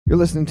You're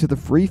listening to the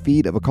free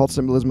feed of Occult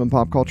Symbolism and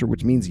Pop Culture,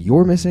 which means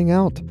you're missing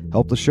out.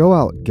 Help the show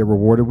out. Get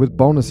rewarded with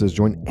bonuses.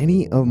 Join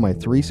any of my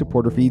 3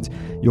 supporter feeds.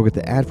 You'll get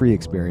the ad-free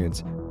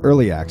experience,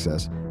 early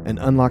access, and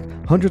unlock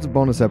hundreds of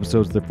bonus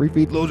episodes the free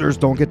feed losers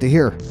don't get to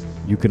hear.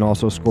 You can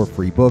also score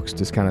free books,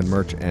 discounted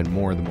merch, and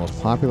more. The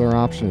most popular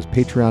option is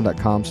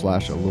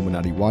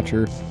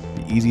patreon.com/IlluminatiWatcher.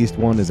 The easiest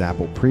one is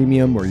Apple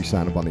Premium, where you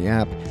sign up on the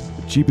app.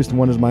 The cheapest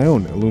one is my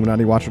own,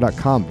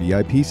 IlluminatiWatcher.com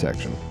VIP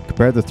section.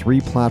 Compare the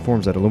 3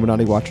 platforms at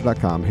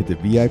IlluminatiWatcher.com. Hit the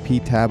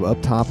VIP tab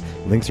up top.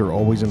 Links are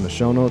always in the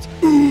show notes.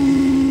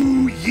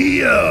 Ooh,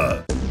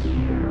 yeah!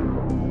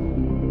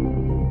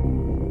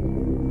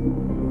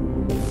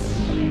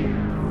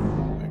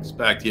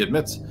 He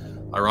admits,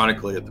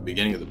 ironically, at the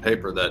beginning of the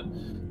paper that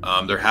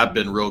there have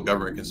been real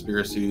government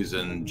conspiracies,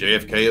 and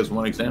JFK is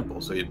one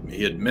example. So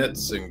he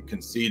admits and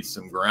concedes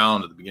some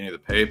ground at the beginning of the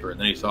paper, and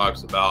then he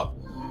talks about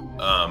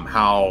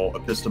how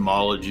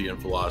epistemology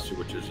and philosophy,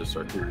 which is just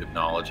our theory of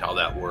knowledge, how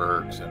that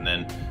works, and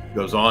then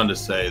goes on to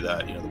say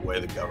that the way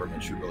the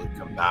government should really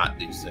combat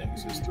these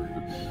things is through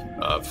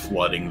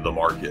flooding the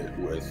market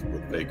with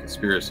fake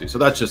conspiracy. So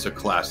that's just a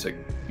classic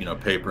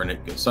paper, and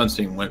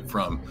Sunstein went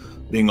from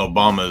being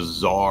Obama's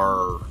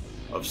czar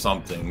of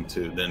something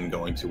to then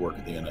going to work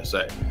at the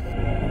NSA.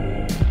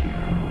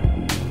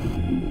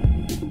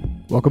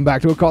 Welcome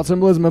back to Occult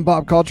Symbolism and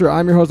Pop Culture.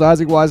 I'm your host,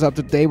 Isaac Weishaupt.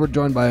 Today we're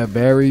joined by a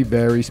very,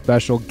 very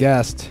special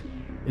guest.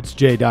 It's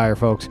Jay Dyer,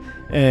 folks,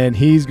 and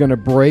he's going to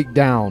break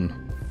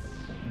down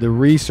the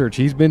research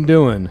he's been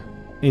doing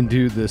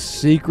into the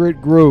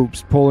secret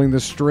groups pulling the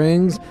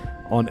strings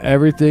on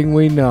everything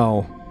we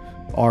know,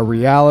 our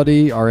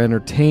reality, our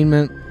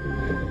entertainment,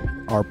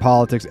 our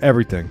politics,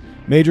 everything.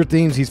 Major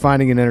themes he's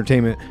finding in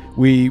entertainment.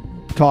 We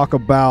talk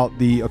about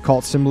the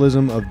occult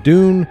symbolism of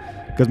Dune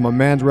because my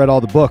man's read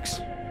all the books.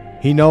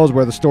 He knows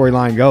where the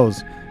storyline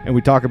goes. And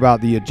we talk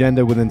about the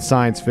agenda within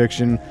science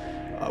fiction.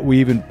 We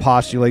even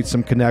postulate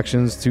some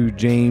connections to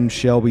James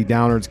Shelby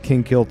Downard's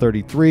King Kill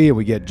 33, and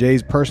we get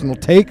Jay's personal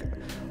take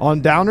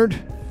on Downard.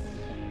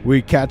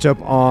 We catch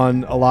up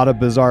on a lot of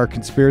bizarre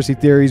conspiracy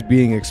theories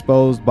being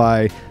exposed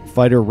by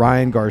fighter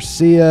Ryan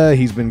Garcia.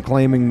 He's been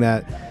claiming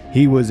that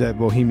he was at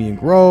Bohemian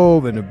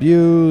Grove and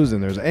abused,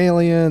 and there's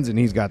aliens, and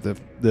he's got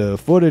the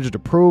footage to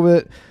prove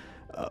it.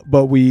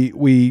 But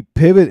we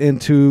pivot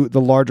into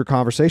the larger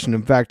conversation.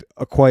 In fact,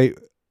 a quite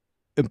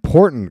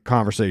important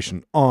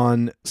conversation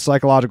on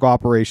psychological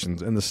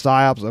operations and the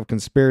PsyOps of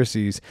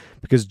conspiracies,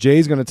 because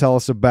Jay's going to tell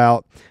us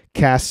about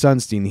Katt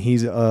Sunstein.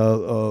 He's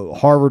a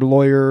Harvard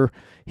lawyer.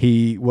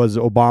 He was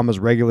Obama's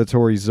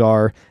regulatory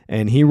czar,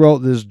 and he wrote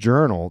this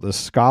journal, this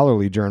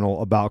scholarly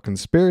journal about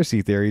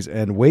conspiracy theories.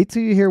 And wait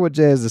till you hear what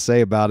Jay has to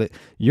say about it.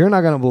 You're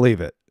not going to believe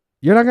it.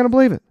 You're not going to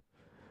believe it.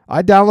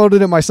 I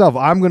downloaded it myself.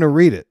 I'm going to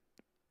read it.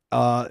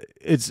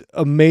 It's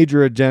a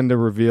major agenda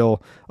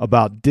reveal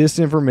about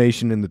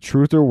disinformation in the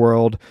truther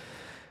world.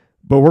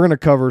 But we're going to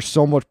cover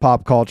so much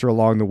pop culture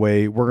along the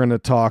way. We're going to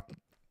talk,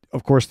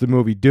 of course, the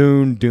movie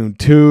Dune, Dune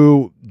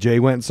 2. Jay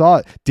went and saw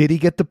it. Did he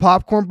get the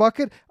popcorn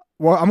bucket?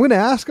 Well, I'm going to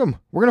ask him.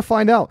 We're going to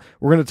find out.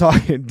 We're going to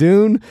talk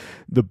Dune,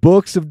 the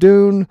books of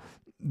Dune,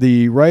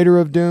 the writer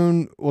of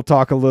Dune. We'll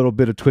talk a little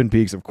bit of Twin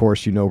Peaks. Of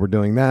course, we're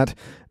doing that.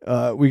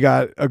 We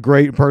got a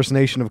great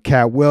impersonation of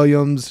Katt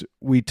Williams.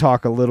 We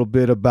talk a little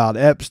bit about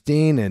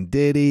Epstein and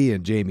Diddy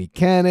and Jamie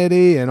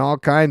Kennedy and all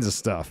kinds of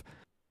stuff.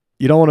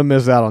 You don't want to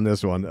miss out on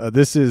this one.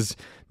 This is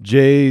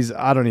Jay's,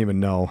 I don't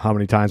even know how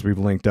many times we've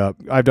linked up.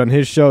 I've done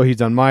his show. He's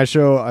done my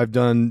show. I've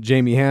done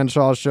Jamie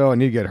Hanshaw's show. I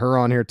need to get her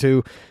on here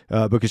too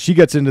because she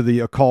gets into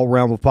the occult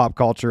realm of pop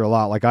culture a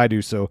lot like I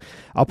do. So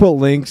I'll put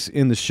links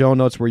in the show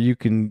notes where you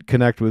can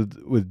connect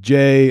with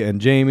Jay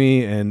and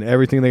Jamie and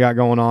everything they got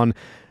going on.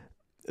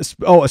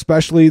 Oh,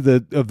 especially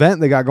the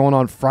event they got going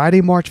on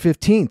Friday, March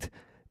 15th.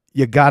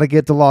 You got to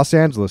get to Los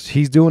Angeles.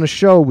 He's doing a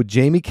show with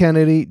Jamie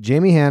Kennedy,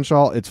 Jamie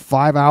Hanshaw. It's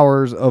 5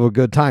 hours of a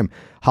good time.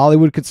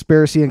 Hollywood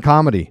conspiracy and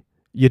comedy.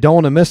 You don't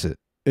want to miss it.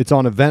 It's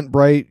on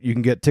Eventbrite. You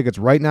can get tickets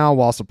right now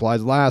while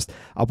supplies last.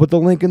 I'll put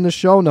the link in the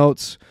show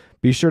notes.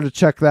 Be sure to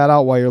check that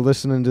out while you're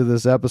listening to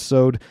this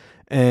episode.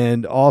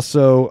 And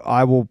also,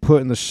 I will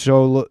put in the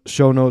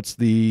show notes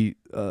the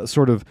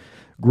sort of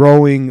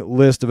growing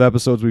list of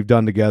episodes we've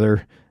done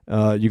together.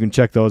 You can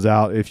check those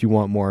out if you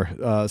want more.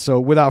 So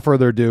without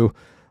further ado,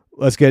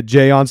 let's get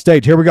Jay on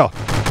stage. Here we go.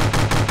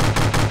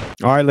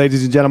 All right,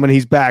 ladies and gentlemen,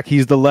 he's back.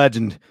 He's the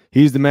legend.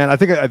 He's the man. I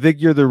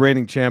think you're the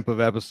reigning champ of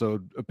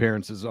episode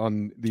appearances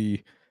on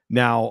the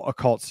now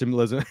occult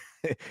symbolism.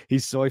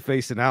 He's soy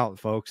facing out,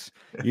 folks.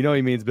 He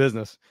means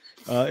business.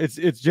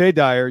 It's Jay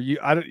Dyer.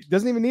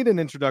 Doesn't even need an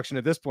introduction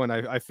at this point.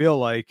 I feel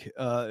like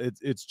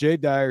it's Jay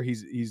Dyer.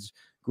 He's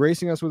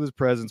gracing us with his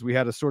presence. We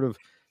had a sort of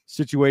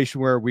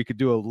situation where we could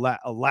do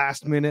a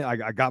last minute.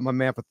 I got my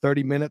man for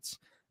 30 minutes,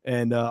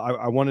 and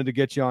I wanted to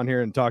get you on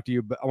here and talk to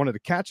you. But I wanted to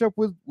catch up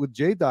with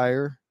Jay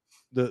Dyer,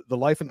 the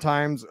life and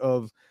times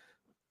of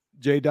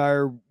Jay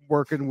Dyer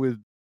working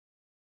with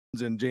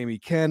and Jamie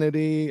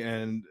Kennedy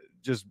and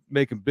just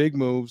making big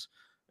moves.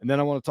 And then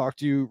I want to talk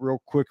to you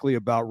real quickly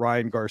about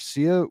Ryan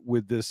Garcia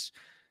with this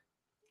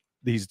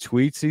these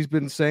tweets he's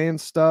been saying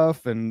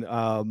stuff, and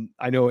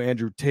I know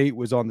Andrew Tate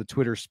was on the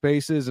Twitter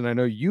Spaces, and I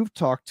know you've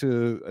talked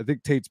to, I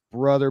think, Tate's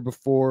brother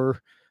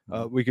before.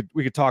 We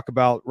could talk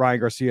about Ryan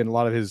Garcia and a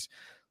lot of his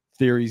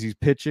theories he's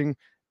pitching,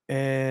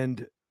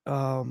 and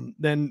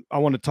then I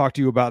want to talk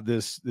to you about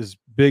this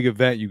big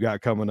event you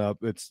got coming up.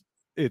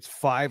 It's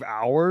 5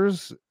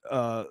 hours.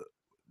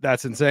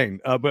 That's insane.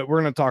 But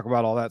we're going to talk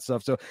about all that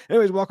stuff. So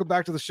anyways, welcome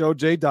back to the show,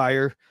 Jay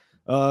Dyer.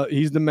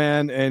 He's the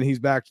man, and he's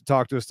back to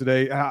talk to us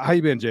today. How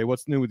you been, Jay?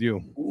 What's new with you?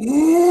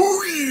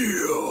 Ooh,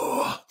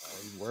 yeah.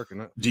 He's working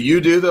it. Do you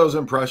do those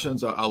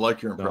impressions? I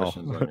like your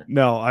impressions. No,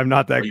 no, I'm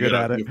not that good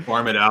at it. You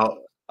farm it out.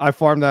 I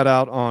farmed that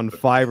out on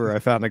Fiverr. I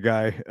found a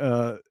guy.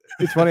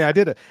 It's funny. I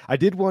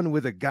did one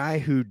with a guy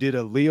who did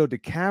a Leo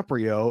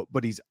DiCaprio,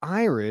 but he's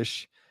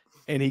Irish,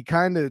 and he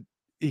kind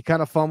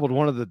of fumbled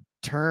one of the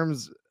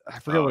terms. I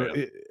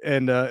forget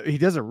he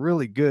does a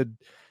really good.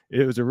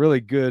 It was a really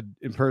good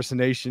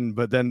impersonation,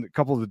 but then a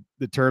couple of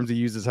the terms he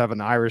uses have an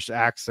Irish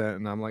accent,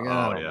 and I'm like,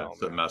 I don't know,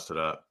 so it messed it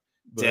up.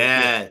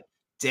 But,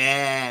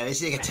 Dad,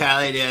 this is a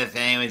totally different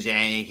thing with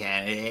Jamie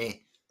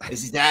Kennedy.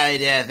 This is totally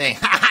different thing.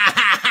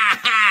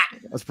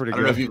 That's pretty I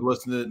good. don't know if you've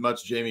listened to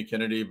much Jamie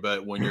Kennedy,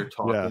 but when you're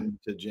talking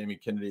to Jamie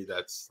Kennedy,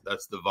 that's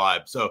the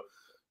vibe. So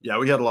yeah,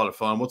 we had a lot of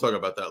fun. We'll talk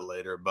about that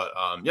later. But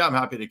yeah, I'm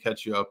happy to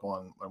catch you up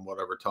on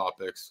whatever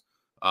topics.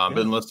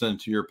 Been listening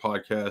to your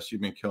podcast. You've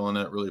been killing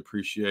it. Really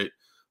appreciate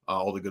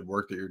all the good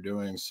work that you're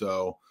doing.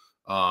 So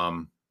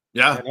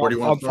yeah, where do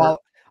you want to start?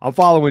 I'm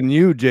following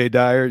you, Jay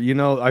Dyer. You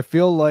know, I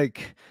feel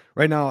like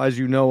right now, as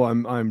you know,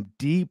 I'm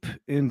deep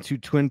into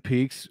Twin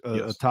Peaks,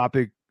 a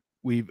topic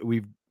we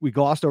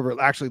glossed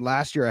over. Actually,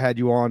 last year I had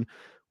you on.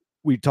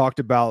 We talked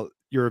about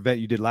your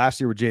event you did last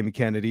year with Jamie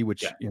Kennedy,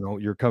 which you know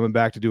you're coming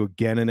back to do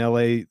again in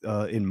LA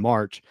in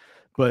March.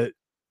 But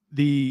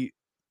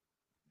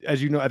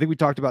as you know, I think we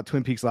talked about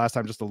Twin Peaks last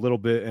time just a little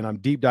bit, and I'm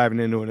deep diving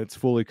into it. And it's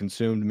fully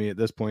consumed me at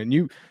this point.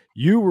 And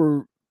you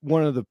were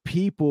one of the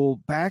people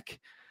back.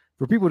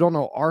 For people who don't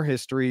know our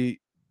history,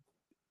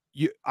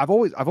 I've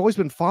always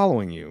been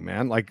following you,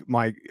 man. Like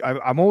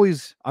I'm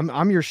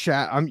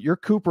your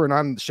Cooper, and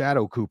I'm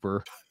Shadow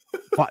Cooper,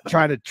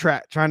 trying to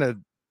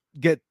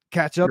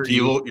catch up to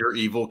you. You're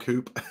evil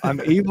Coop.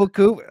 I'm evil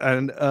Coop,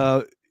 and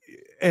I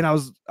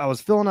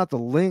was filling out the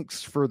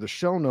links for the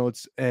show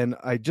notes, and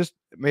I just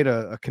made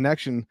a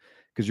connection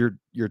because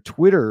your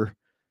Twitter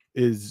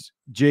is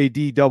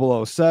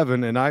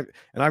JD007, and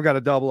I've got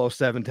a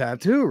 007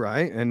 tattoo,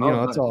 right? And you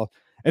know, that's all.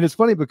 And it's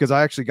funny because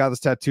I actually got this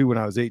tattoo when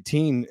I was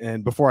 18,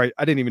 and before I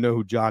didn't even know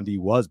who John D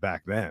was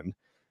back then.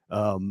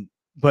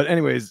 But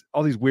anyways,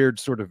 all these weird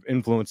sort of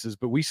influences,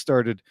 but we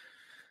started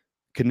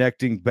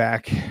connecting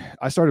back.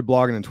 I started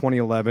blogging in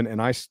 2011,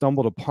 and I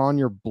stumbled upon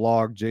your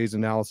blog,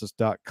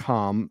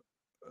 jaysanalysis.com,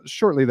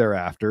 shortly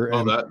thereafter.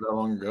 Oh, that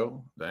long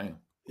ago? Dang.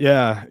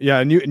 Yeah.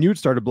 And you'd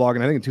started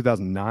blogging, I think, in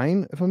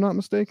 2009, if I'm not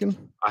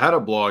mistaken. I had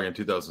a blog in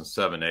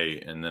 2007,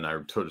 8, and then I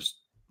just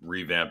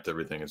revamped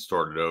everything and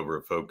started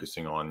over,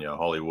 focusing on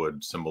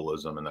Hollywood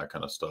symbolism and that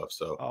kind of stuff.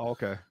 So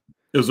okay.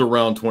 It was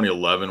around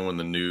 2011 when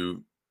the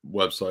new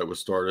website was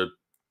started.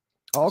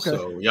 Okay.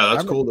 So yeah,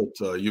 that's cool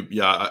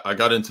that I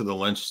got into the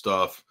Lynch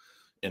stuff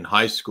in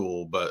high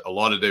school, but a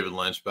lot of David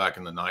Lynch back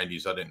in the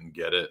 90s, I didn't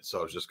get it. So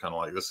I was just kind of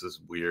like, this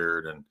is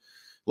weird. And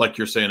like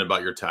you're saying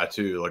about your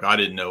tattoo, like I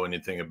didn't know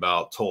anything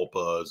about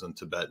tulpas and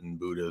Tibetan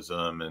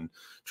Buddhism and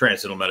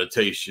transcendental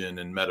meditation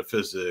and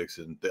metaphysics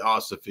and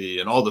theosophy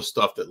and all the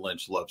stuff that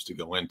Lynch loves to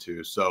go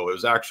into. So it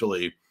was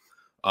actually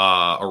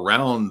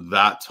around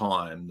that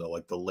time, the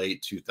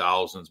late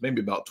 2000s,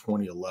 maybe about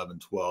 2011,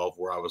 12,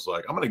 where I was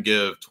like, I'm going to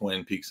give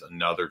Twin Peaks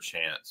another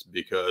chance,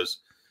 because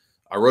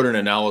I wrote an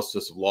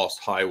analysis of Lost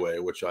Highway,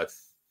 which I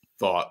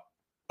thought,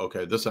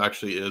 okay, this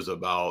actually is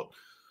about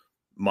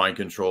mind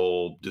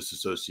control,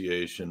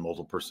 disassociation,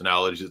 multiple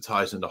personalities. It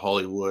ties into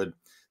Hollywood.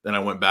 Then I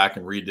went back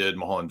and redid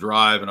Mulholland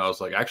Drive, and I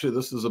was like, actually,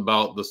 this is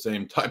about the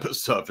same type of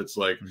stuff. It's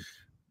like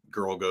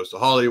girl goes to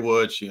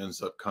Hollywood. She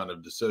ends up kind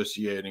of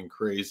dissociating,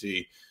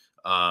 crazy.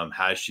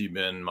 Has she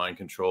been mind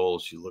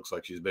controlled? She looks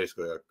like she's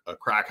basically a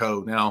crack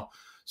hoe now.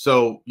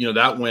 So,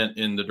 that went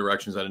in the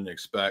directions I didn't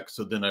expect.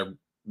 So then I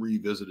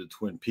revisited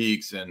Twin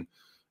Peaks, and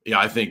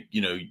I think,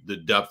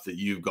 the depth that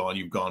you've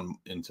gone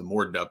into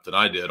more depth than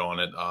I did on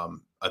it.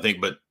 I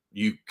think, but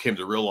you came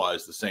to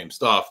realize the same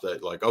stuff,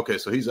 that like, okay,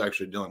 so he's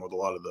actually dealing with a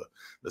lot of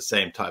the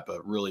same type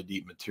of really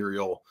deep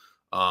material.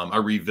 I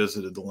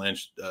revisited the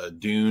Lynch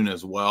Dune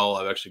as well.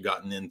 I've actually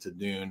gotten into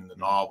Dune, the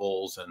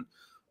novels,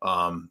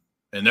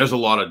 and there's a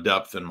lot of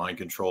depth in mind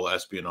control,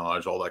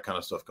 espionage, all that kind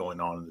of stuff going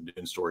on in the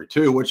Dune story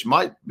too, which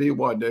might be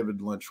why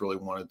David Lynch really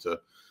wanted to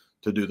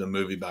do the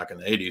movie back in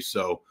the 80s.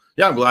 So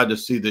yeah, I'm glad to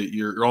see that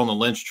you're on the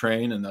Lynch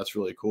train, and that's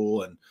really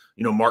cool. And,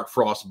 Mark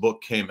Frost's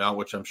book came out,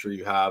 which I'm sure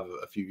you have,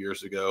 a few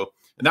years ago.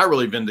 And that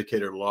really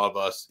vindicated a lot of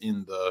us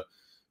in the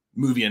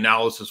movie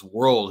analysis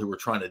world who were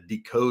trying to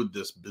decode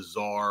this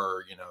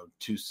bizarre,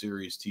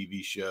 2-series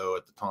TV show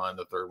at the time.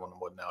 The third one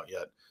wasn't out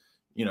yet,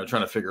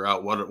 trying to figure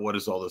out what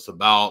is all this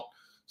about.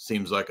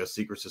 Seems like a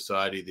secret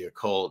society, the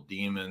occult,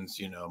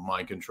 demons,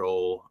 mind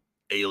control,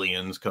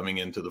 aliens coming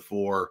into the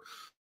fore.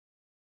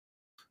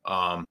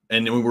 And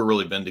then we were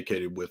really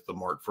vindicated with the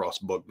Mark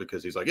Frost book,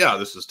 because he's like, yeah,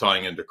 this is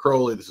tying into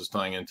Crowley, this is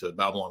tying into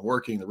Babylon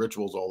working, the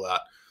rituals, all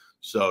that.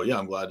 So yeah,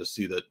 I'm glad to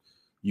see that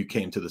you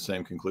came to the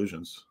same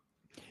conclusions.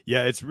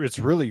 Yeah, it's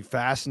really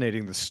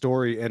fascinating, the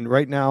story. And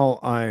right now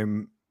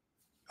I'm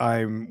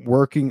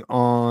working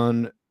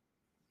on,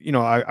 you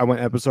know, I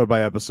went episode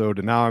by episode,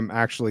 and now I'm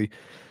actually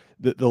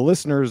the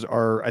listeners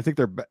are, I think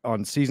they're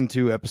on season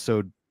 2,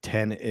 episode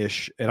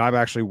 10-ish, and I'm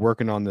actually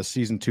working on the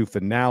season 2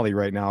 finale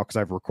right now, because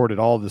I've recorded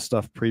all the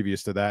stuff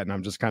previous to that, and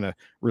I'm just kind of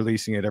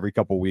releasing it every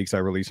couple of weeks. I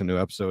release a new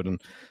episode,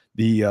 and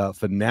the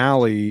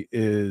finale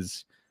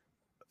is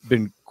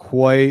been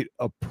quite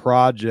a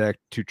project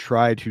to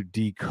try to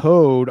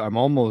decode. I'm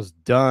almost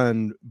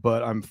done,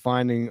 but I'm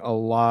finding a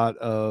lot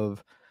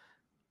of,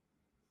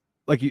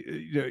 like,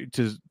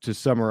 to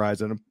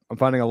summarize it, I'm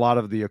finding a lot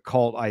of the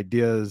occult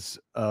ideas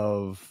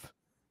of,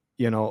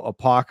 you know,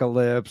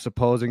 apocalypse,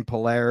 opposing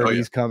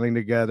polarities coming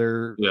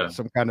together,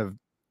 some kind of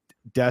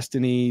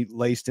destiny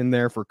laced in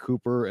there for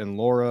Cooper and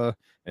Laura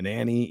and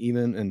Annie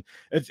even. And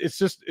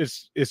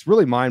it's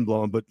really mind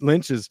blowing. But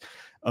Lynch is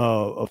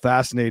a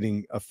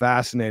fascinating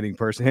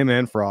person, him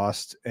and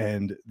Frost.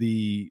 And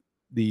the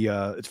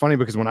it's funny,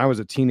 because when I was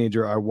a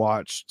teenager, I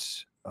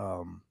watched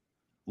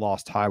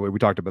Lost Highway. We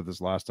talked about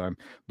this last time,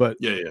 but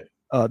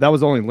that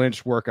was the only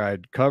Lynch work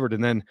I'd covered,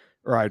 and then,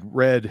 or I'd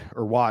read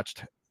or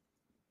watched.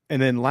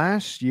 And then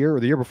last year,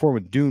 or the year before,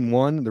 when Dune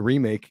 1, the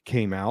remake,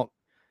 came out,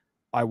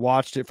 I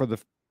watched it for the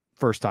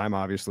first time,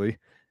 obviously,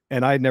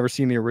 and I had never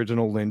seen the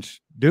original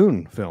Lynch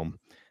Dune film.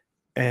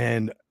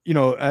 And, you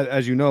know,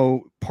 as you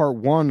know, part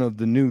 1 of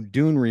the new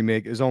Dune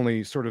remake is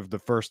only sort of the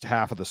first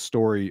half of the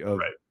story of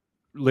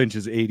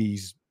Lynch's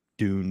 80s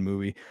Dune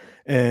movie.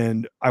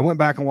 And I went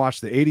back and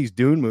watched the 80s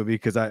Dune movie,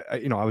 because I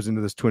was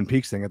into this Twin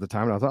Peaks thing at the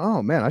time, and I thought,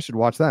 oh man, I should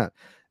watch that.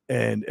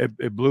 And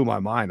it blew my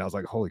mind. I was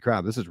like, holy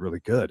crap, this is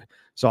really good.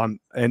 So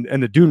and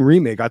the Dune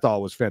remake I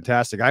thought was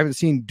fantastic. I haven't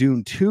seen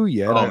Dune 2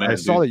 yet. Oh, man, I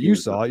saw that you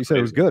saw it. You said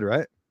it was good,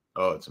 right?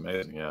 Oh, it's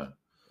amazing. Yeah.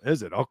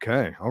 Is it?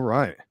 Okay. All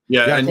right.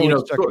 Yeah. And, you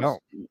know, check it out.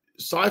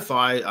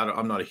 Sci-fi,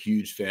 I'm not a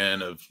huge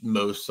fan of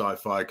most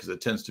sci-fi, because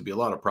it tends to be a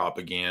lot of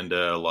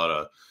propaganda, a lot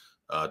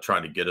of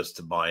trying to get us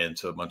to buy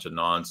into a bunch of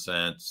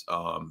nonsense.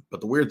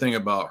 But the weird thing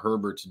about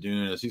Herbert's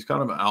Dune is he's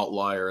kind of an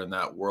outlier in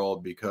that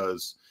world,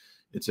 because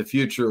it's a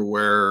future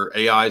where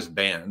AI is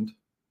banned,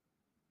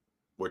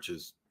 which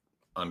is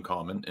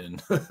uncommon in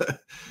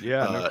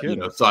no you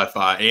know,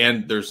 sci-fi,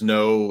 and there's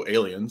no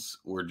aliens.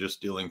 We're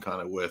just dealing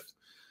kind of with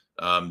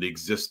the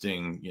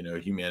existing, you know,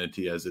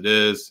 humanity as it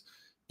is.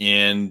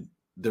 And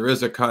there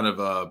is a kind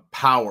of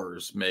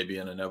powers, maybe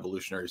in an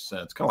evolutionary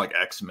sense, kind of like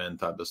X-Men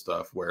type of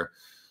stuff, where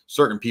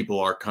certain people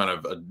are kind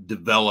of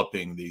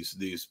developing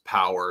these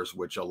powers,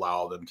 which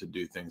allow them to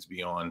do things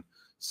beyond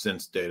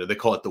sense data. They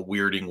call it the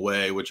weirding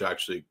way, which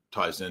actually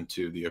ties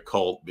into the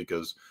occult,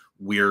 because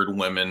weird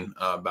women,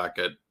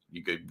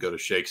 you could go to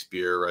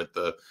Shakespeare, right?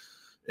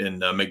 In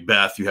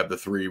Macbeth, you have the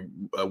 3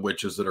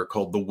 witches that are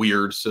called the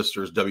Weird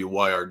Sisters.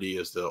 WYRD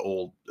is the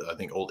old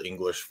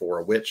English for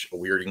a witch, a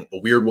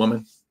weird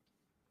woman.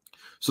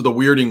 So the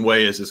weirding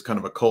way is this kind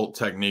of occult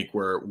technique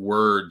where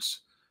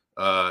words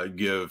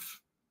give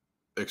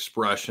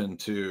expression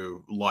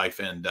to life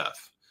and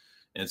death.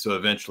 And so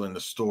eventually in the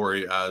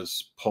story,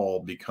 as Paul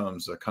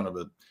becomes a kind of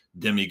a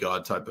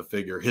demigod type of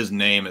figure, his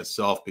name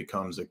itself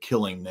becomes a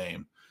killing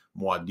name,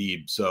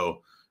 Muad'Dib.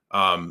 So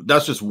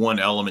that's just one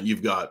element.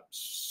 You've got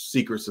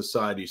secret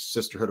society,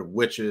 sisterhood of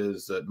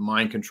witches that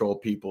mind control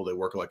people. They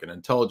work like an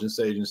intelligence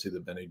agency, the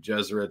Bene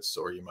Gesserits,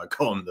 or you might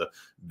call them the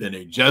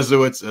Bene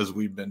Jesuits, as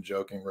we've been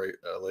joking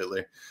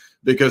lately,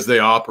 because they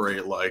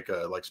operate like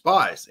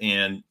spies.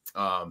 And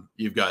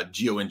you've got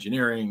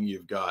geoengineering,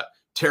 you've got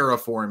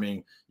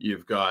terraforming,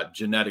 you've got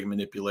genetic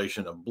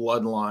manipulation of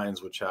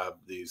bloodlines, which have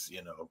these,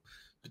 you know,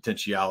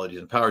 potentialities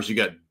and powers. You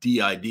got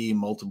DID,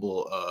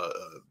 multiple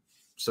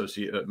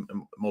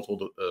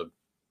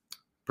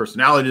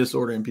personality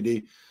disorder,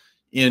 MPD.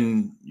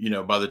 In, you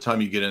know, by the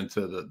time you get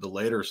into the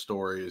later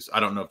stories, I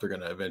don't know if they're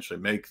going to eventually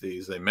make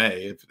these. They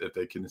may, if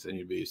they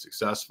continue to be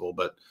successful.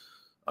 But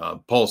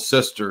Paul's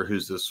sister,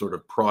 who's this sort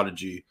of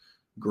prodigy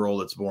girl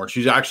that's born,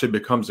 she actually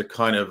becomes a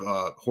kind of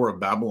Whore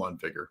of Babylon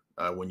figure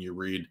when you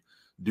read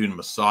Dune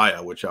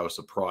Messiah, which I was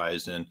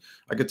surprised. And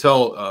I could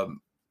tell,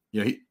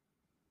 you know,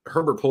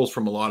 Herbert pulls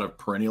from a lot of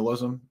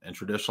perennialism and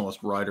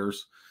traditionalist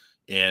writers.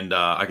 And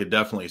I could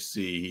definitely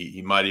see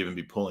he might even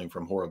be pulling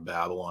from Whore of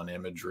Babylon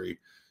imagery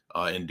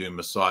in Dune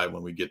Messiah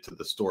when we get to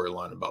the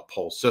storyline about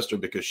Paul's sister,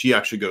 because she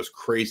actually goes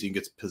crazy and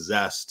gets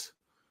possessed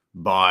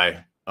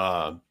by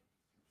by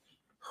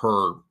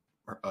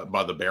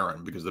the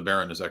Baron, because the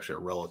Baron is actually a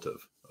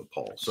relative of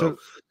Paul. So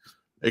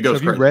it goes.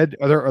 So have you read?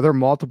 Are there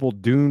multiple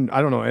Dune?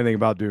 I don't know anything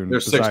about Dune.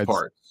 There's 6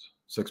 parts.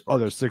 6 parts. Oh,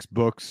 there's 6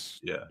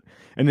 books. Yeah.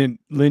 And then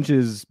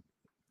Lynch's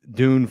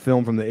Dune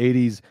film from the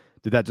 80s.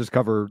 Did that just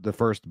cover the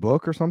first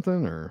book or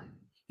something, or?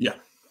 Yeah.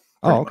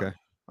 Oh, okay. Much.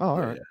 Oh, all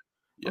right.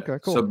 Yeah. Okay,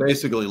 cool. So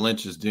basically,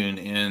 Lynch's Dune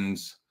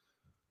ends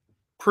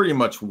pretty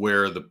much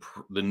where the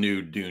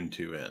new Dune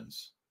 2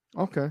 ends.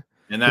 Okay.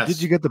 And But that's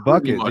did you get the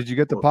pretty bucket? much Did you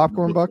get the what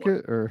popcorn it looked like.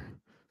 bucket or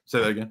Say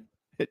that again.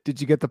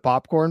 did you get the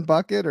popcorn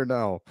bucket or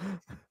no?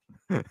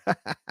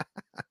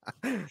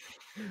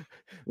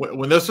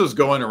 When this was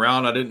going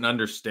around, I didn't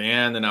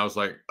understand, and I was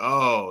like,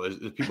 "Oh, is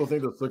people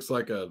think this looks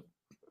like some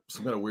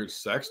kind of weird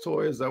sex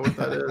toy? Is that what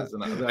that is?"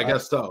 And I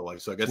guess so.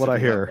 Like, so I guess What I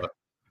hear.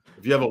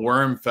 if you have a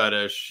worm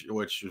fetish,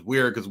 which is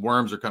weird because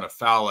worms are kind of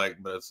phallic,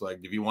 but it's like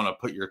if you want to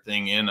put your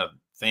thing in a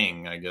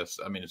thing, I guess.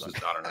 I mean, it's just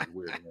I don't know, it's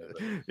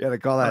weird. Yeah, they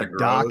call that gross,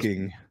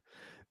 docking.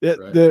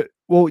 right?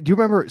 Well, do you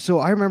remember? So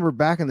I remember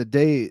back in the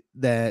day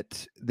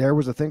that there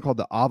was a thing called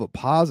the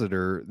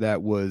ovipositor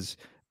that was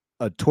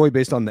a toy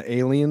based on the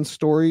Alien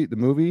story, the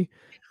movie,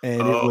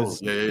 and it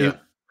was yeah.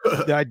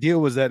 the idea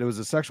was that it was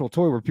a sexual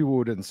toy where people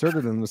would insert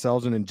it in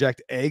themselves and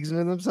inject eggs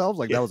into themselves,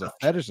 like that was a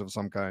fetish of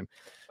some kind.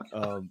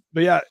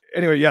 But yeah,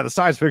 anyway, yeah, the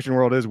science fiction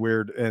world is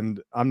weird,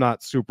 and I'm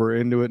not super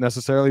into it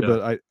necessarily,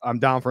 but I'm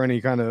down for any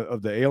kind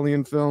of the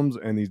Alien films,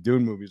 and these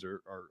Dune movies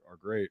are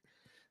great.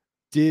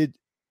 Did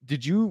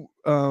you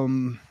a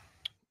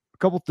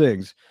couple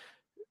things?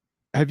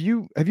 Have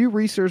you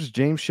researched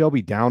James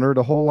Shelby Downard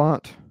a whole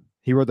lot?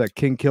 He wrote that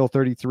King Kill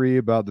 33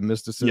 about the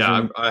mysticism.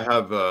 Yeah, I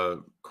have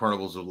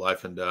Carnivals of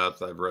Life and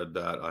Death. I've read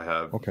that. I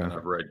have. Okay. And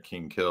I've read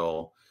King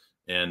Kill,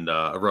 and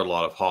I've read a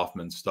lot of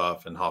Hoffman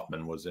stuff. And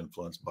Hoffman was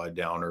influenced by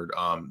Downard.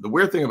 The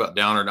weird thing about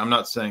Downard, I'm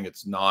not saying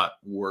it's not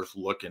worth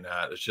looking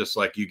at. It's just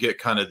like you get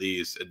kind of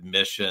these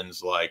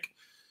admissions, like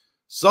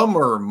some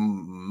or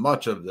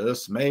much of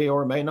this may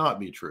or may not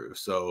be true.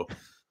 So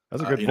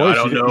that's a good voice.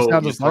 I don't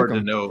know. It's hard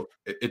to know.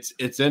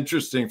 It's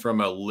interesting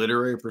from a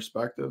literary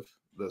perspective.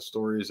 The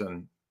stories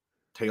and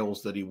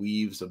tales that he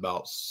weaves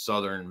about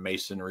Southern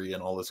Masonry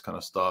and all this kind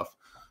of stuff.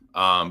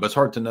 But it's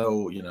hard to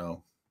know, you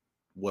know,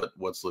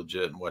 what's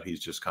legit and what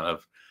he's just kind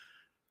of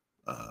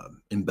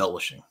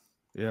embellishing.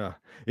 Yeah.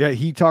 Yeah.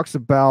 He talks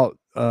about,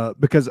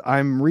 because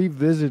I'm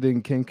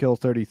revisiting King Kill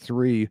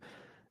 33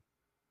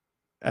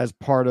 as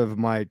part of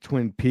my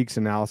Twin Peaks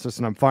analysis,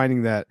 and I'm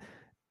finding that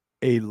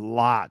a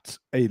lot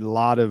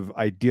of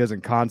ideas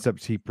and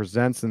concepts he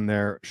presents in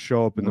there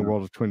show up in the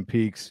world of Twin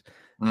Peaks.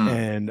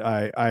 And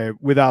I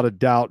without a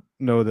doubt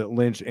know that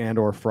Lynch and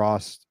or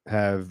Frost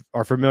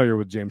are familiar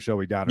with James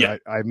Shelby Downard. Yeah,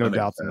 I have no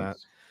doubts in that.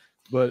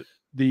 But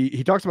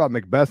he talks about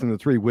Macbeth and the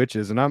Three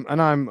Witches, and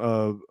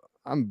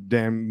I'm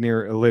damn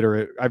near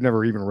illiterate. I've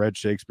never even read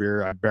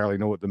Shakespeare. I barely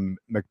know what the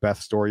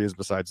Macbeth story is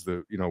besides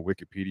the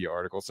Wikipedia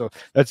article. So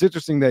that's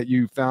interesting that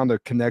you found a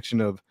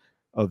connection of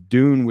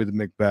Dune with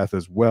Macbeth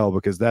as well,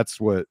 because that's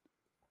what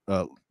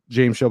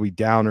James Shelby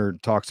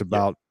Downard talks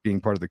about being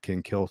part of the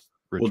King Kill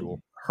ritual.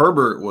 Well,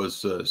 Herbert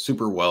was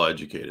super well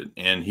educated,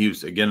 and he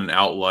was again an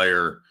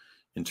outlier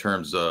in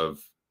terms of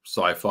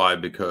sci-fi,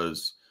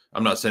 because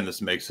I'm not saying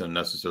this makes him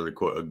necessarily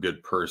quote a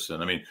good person.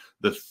 I mean,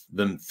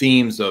 the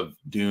themes of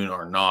Dune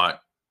are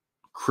not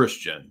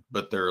Christian,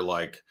 but they're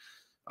like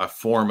a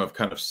form of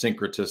kind of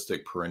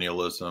syncretistic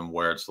perennialism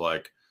where it's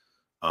like,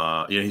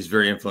 he's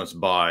very influenced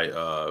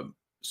by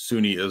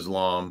Sunni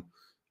Islam.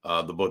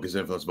 The book is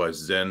influenced by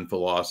Zen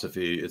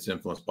philosophy. It's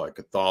influenced by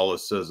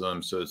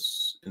Catholicism. So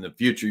it's in the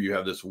future, you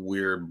have this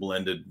weird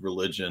blended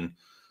religion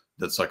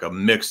that's like a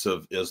mix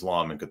of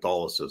Islam and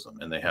Catholicism.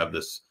 And they have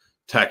this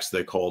text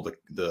they call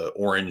the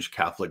Orange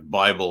Catholic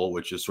Bible,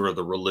 which is sort of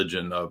the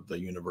religion of the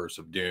universe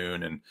of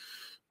Dune. And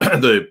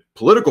the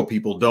political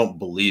people don't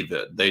believe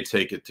it. They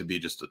take it to be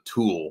just a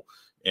tool.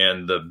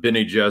 And the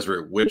Bene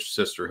Gesserit witch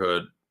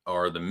sisterhood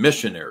are the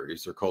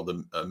missionaries. They're called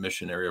the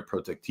Missionaria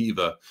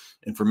Protectiva.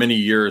 And for many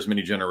years,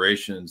 many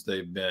generations,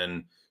 they've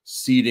been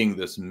seeding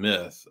this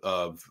myth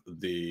of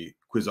the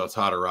Kwisatz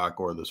Haderach,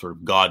 or the sort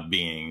of God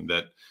being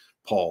that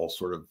Paul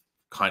sort of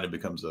kind of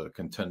becomes a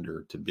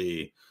contender to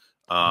be.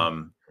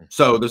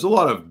 So there's a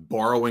lot of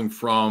borrowing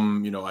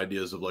from,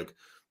 ideas of like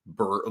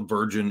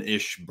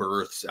virgin-ish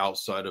births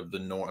outside of the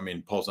norm. I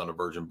mean, Paul's not a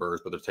virgin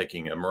birth, but they're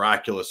taking a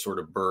miraculous sort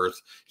of birth.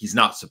 He's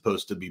not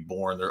supposed to be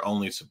born. They're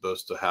only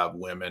supposed to have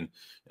women,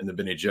 and the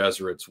Bene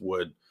Gesserits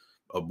would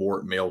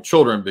abort male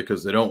children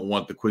because they don't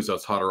want the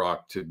Kwisatz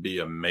Haderach to be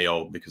a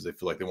male, because they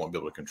feel like they won't be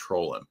able to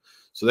control him.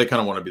 So they kind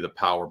of want to be the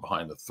power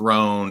behind the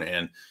throne.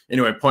 And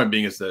anyway, point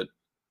being is that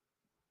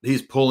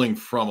he's pulling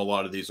from a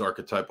lot of these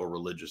archetypal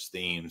religious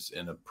themes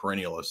in a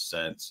perennialist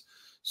sense.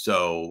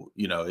 So,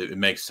 it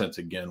makes sense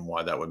again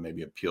why that would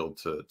maybe appeal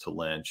to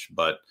Lynch.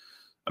 But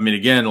I mean,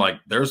 again, like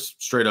there's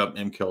straight up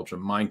MK Ultra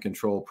mind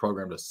control,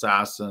 programmed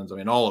assassins. I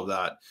mean, all of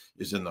that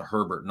is in the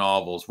Herbert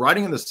novels,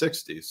 writing in the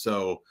 60s.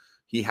 So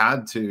he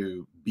had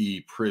to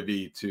be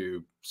privy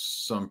to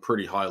some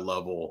pretty high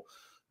level,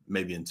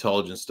 maybe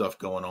intelligence stuff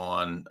going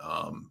on,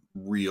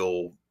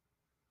 real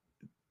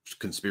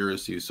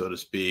conspiracies, so to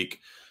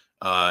speak.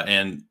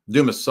 And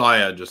Dune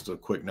Messiah, just a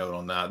quick note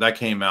on that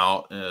came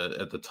out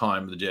at the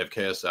time of the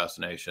JFK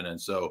assassination.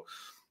 And so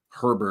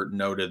Herbert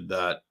noted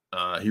that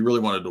he really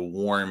wanted to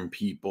warn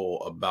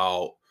people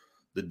about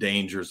the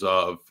dangers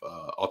of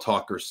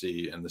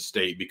autocracy and the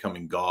state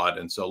becoming God.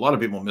 And so a lot of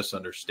people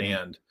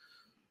misunderstand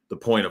the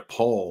point of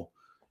Paul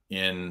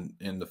in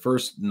the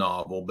first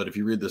novel, but if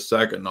you read the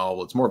second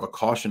novel, it's more of a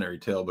cautionary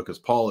tale because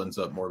Paul ends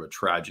up more of a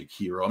tragic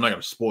hero. I'm not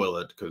going to spoil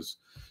it because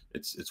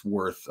it's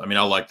worth. I mean,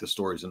 I like the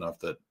stories enough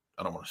that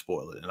I don't want to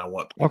spoil it, and I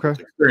want people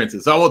to experience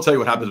it. So I won't tell you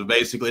what happens, but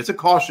basically, it's a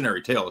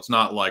cautionary tale. It's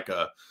not like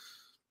a,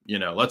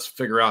 let's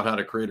figure out how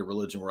to create a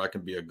religion where I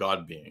can be a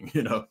god being.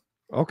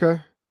 Okay.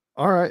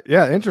 All right.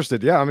 Yeah.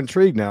 Interested. Yeah. I'm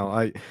intrigued now.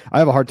 I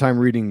have a hard time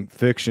reading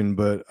fiction,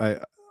 but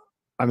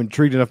I'm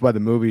intrigued enough by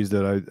the movies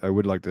that I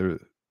would like to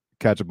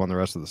catch up on the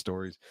rest of the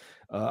stories.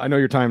 I know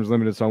your time is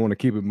limited, so I want to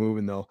keep it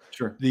moving though.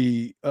 Sure.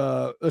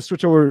 Let's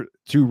switch over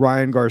to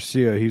Ryan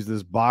Garcia. He's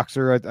this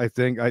boxer. I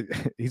think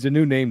he's a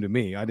new name to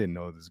me. I didn't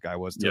know who this guy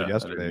was till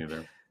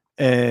yesterday.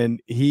 And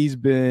he's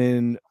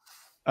been,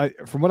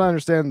 from what I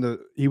understand,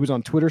 he was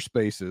on Twitter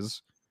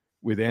Spaces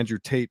with Andrew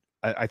Tate,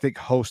 I think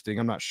hosting.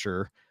 I'm not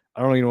sure.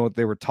 I don't even know what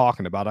they were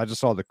talking about. I just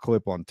saw the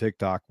clip on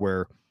TikTok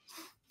where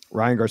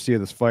Ryan Garcia,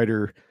 this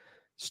fighter,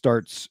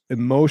 starts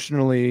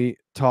emotionally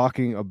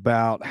talking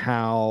about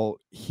how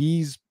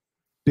he's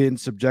been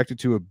subjected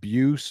to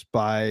abuse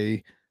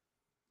by,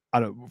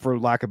 for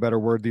lack of a better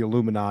word, the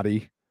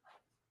Illuminati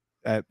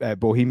at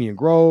Bohemian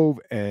Grove,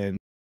 and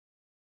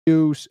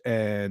abuse,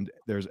 and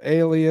there's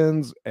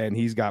aliens, and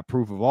he's got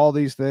proof of all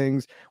these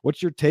things.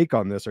 What's your take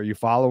on this? Are you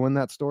following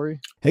that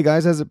story? Hey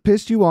guys, has it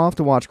pissed you off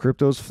to watch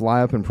cryptos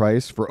fly up in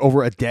price for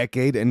over a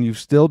decade and you've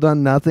still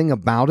done nothing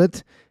about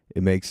it?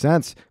 It makes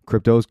sense.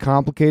 Crypto is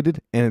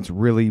complicated and it's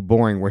really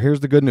boring. Well, here's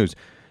the good news.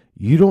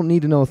 You don't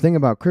need to know a thing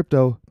about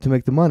crypto to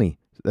make the money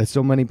that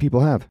so many people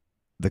have.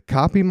 The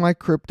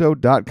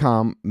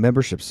copymycrypto.com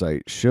membership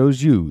site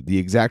shows you the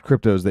exact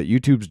cryptos that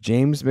YouTube's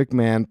James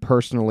McMahon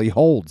personally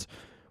holds,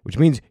 which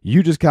means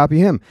you just copy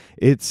him.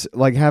 It's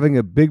like having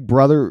a big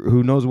brother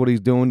who knows what he's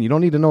doing. You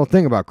don't need to know a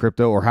thing about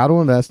crypto or how to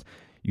invest.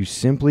 You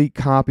simply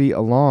copy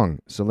along.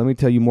 So let me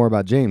tell you more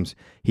about James.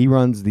 He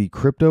runs the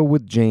Crypto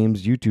with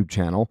James YouTube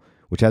channel,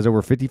 which has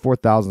over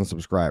 54,000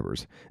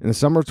 subscribers. In the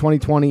summer of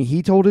 2020,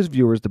 he told his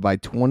viewers to buy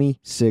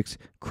 26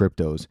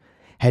 cryptos.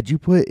 Had you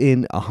put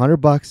in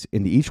 $100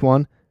 into each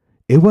one,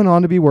 it went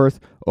on to be worth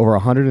over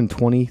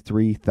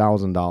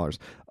 $123,000.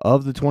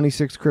 Of the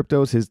 26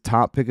 cryptos, his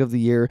top pick of the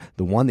year,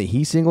 the one that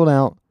he singled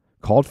out,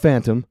 called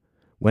Phantom,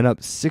 went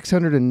up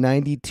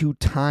 692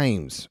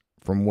 times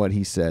from what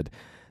he said.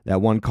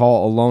 That one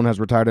call alone has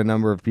retired a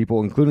number of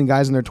people, including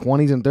guys in their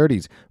 20s and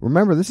 30s.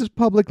 Remember, this is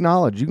public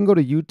knowledge. You can go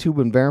to YouTube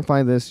and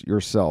verify this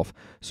yourself.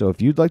 So if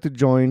you'd like to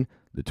join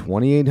the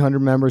 2,800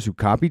 members who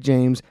copy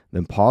James,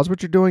 then pause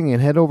what you're doing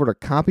and head over to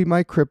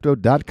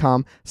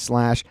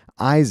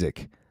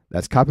copymycrypto.com/Isaac.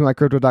 That's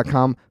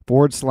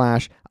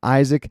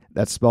copymycrypto.com/Isaac.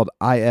 That's spelled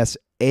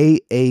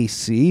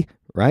ISAAC,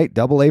 right?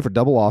 Double A for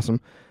double awesome.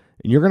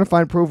 And you're going to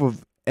find proof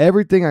of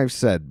everything I've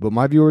said, but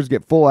my viewers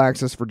get full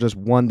access for just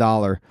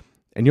 $1.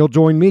 And you'll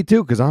join me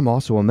too, because I'm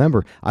also a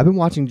member. I've been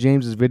watching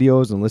James's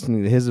videos and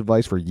listening to his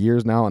advice for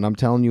years now, and I'm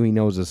telling you, he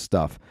knows his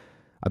stuff.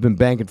 I've been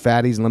banking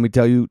fatties, and let me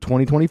tell you,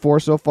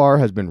 2024 so far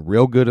has been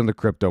real good in the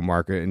crypto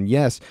market. And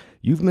yes,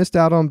 you've missed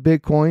out on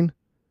Bitcoin,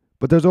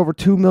 but there's over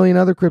 2 million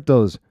other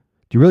cryptos.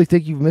 Do you really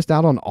think you've missed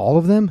out on all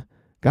of them?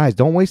 Guys,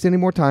 don't waste any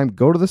more time.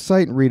 Go to the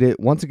site and read it.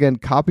 Once again,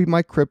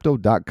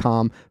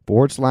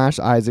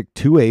 copymycrypto.com/Isaac,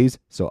 2 A's,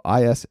 so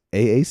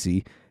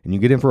ISAAC, and you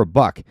get in for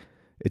 $1.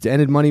 It's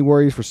ended money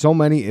worries for so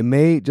many. It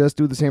may just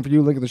do the same for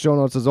you. Link in the show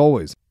notes as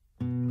always.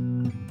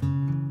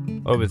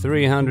 Over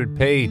 300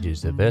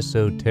 pages of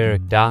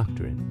esoteric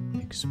doctrine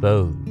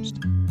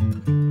exposed.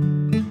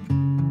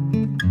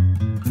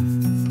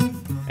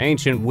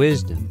 Ancient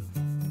wisdom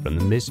from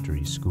the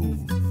mystery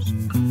schools.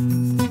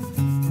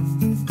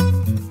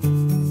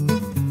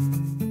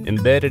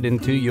 Embedded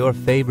into your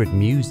favorite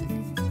music,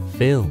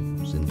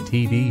 films, and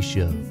TV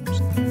shows.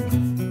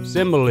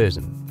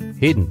 Symbolism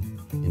hidden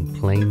in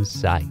plain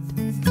sight.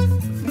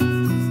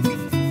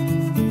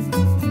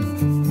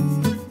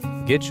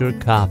 Get your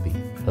copy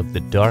of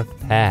The Dark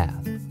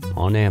Path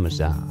on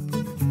Amazon.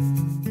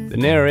 The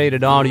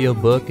narrated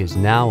audiobook is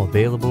now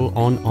available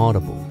on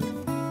Audible.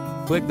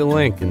 Click the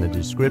link in the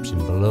description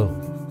below.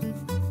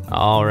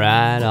 All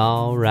right,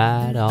 all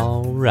right,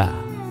 all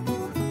right.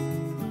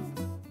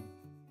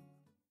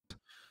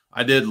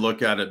 I did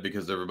look at it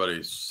because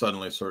everybody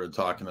suddenly started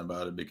talking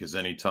about it, because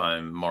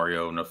anytime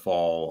Mario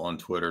Nafal on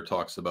Twitter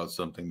talks about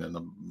something, then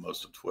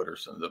most of Twitter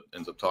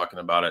ends up talking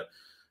about it.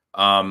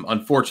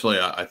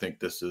 Unfortunately, I think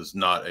this is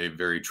not a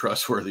very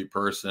trustworthy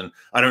person.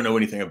 I don't know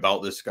anything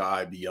about this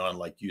guy beyond,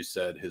 like you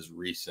said, his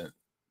recent,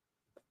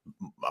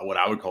 what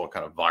I would call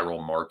kind of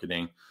viral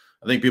marketing.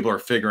 I think people are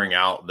figuring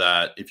out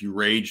that if you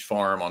rage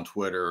farm on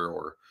Twitter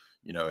or,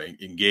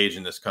 engage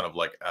in this kind of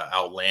like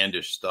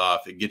outlandish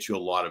stuff, it gets you a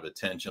lot of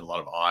attention, a lot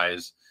of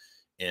eyes.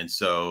 And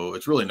so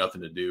it's really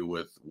nothing to do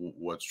with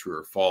what's true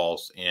or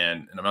false.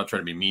 And I'm not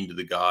trying to be mean to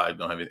the guy. I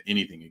don't have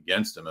anything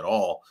against him at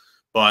all.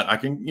 But I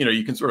can,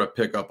 you can sort of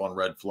pick up on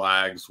red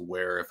flags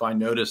where if I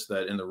notice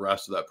that in the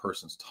rest of that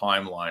person's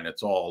timeline,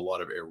 it's all a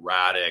lot of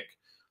erratic,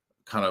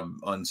 kind of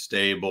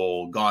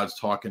unstable, God's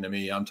talking to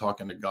me, I'm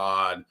talking to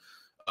God,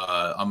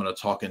 I'm going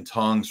to talk in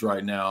tongues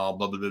right now,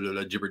 blah, blah, blah, blah,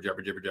 blah, jibber,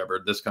 jabber, jibber,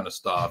 jabber, this kind of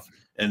stuff.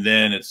 And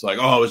then it's like,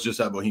 oh, it's just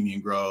at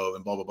Bohemian Grove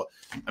and blah, blah, blah.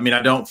 I mean,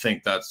 I don't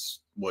think that's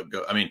what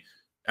I mean,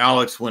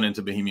 Alex went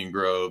into Bohemian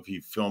Grove. He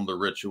filmed the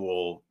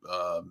ritual.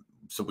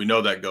 So we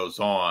know that goes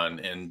on,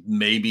 and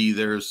maybe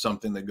there's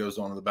something that goes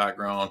on in the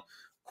background.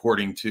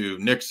 According to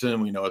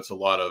Nixon, we know it's a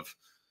lot of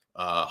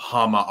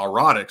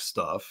homoerotic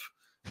stuff.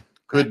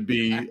 Could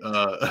be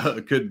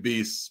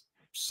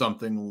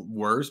something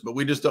worse, but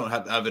we just don't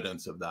have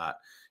evidence of that.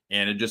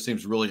 And it just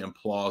seems really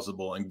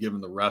implausible. And given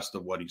the rest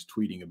of what he's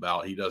tweeting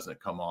about, he doesn't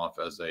come off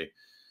as a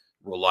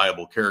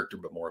reliable character,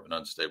 but more of an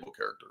unstable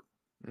character.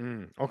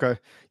 Okay.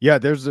 Yeah.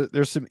 There's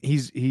some,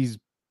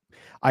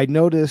 I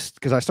noticed,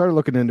 because I started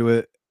looking into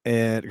it,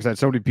 and because I had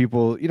so many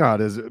people, you know how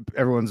it is,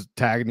 everyone's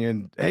tagging you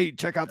and, hey,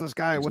 check out this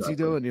guy. What's he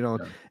doing? You know?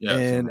 Yeah,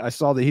 and I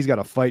saw that he's got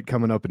a fight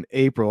coming up in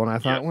April. And I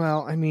thought,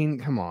 well, I mean,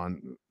 come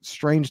on,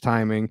 strange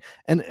timing.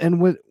 And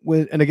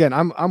again,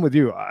 I'm with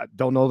you. I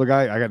don't know the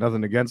guy. I got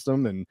nothing against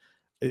him. And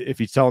if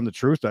he's telling the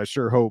truth, I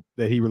sure hope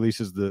that he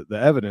releases the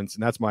evidence.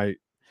 And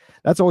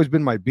that's always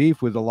been my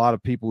beef with a lot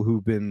of people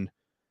who've been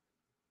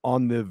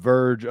on the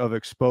verge of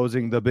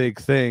exposing the big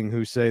thing,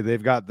 who say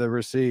they've got the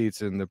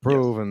receipts and the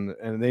proof,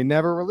 and they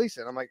never release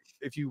it. I'm like,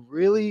 if you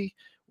really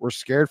were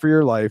scared for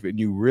your life and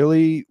you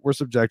really were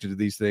subjected to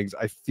these things,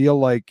 I feel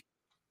like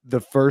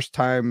the first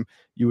time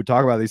you would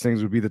talk about these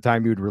things would be the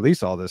time you would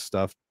release all this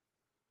stuff,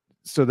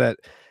 so that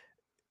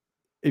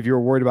if you're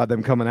worried about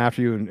them coming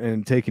after you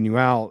and taking you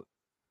out,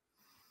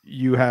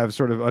 you have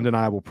sort of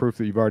undeniable proof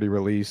that you've already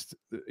released.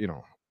 You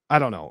know, I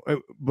don't know,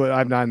 but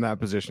I'm not in that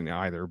position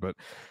either. But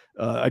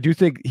I do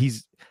think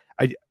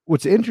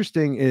what's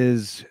interesting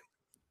is,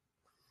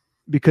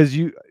 because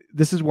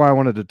this is why I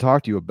wanted to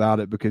talk to you about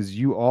it, because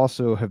you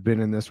also have been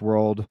in this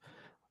world,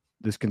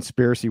 this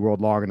conspiracy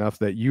world, long enough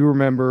that you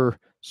remember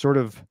sort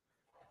of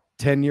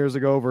 10 years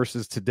ago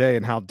versus today,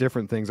 and how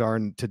different things are.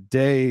 And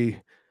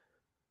today,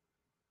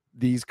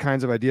 these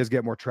kinds of ideas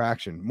get more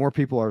traction. More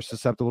people are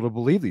susceptible to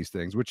believe these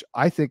things, which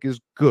I think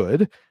is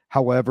good.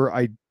 However,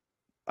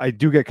 I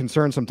do get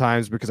concerned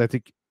sometimes, because I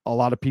think a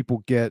lot of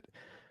people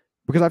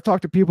because I've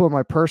talked to people in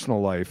my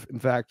personal life. In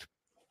fact,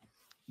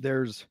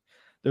 there's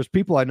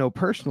people I know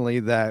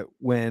personally that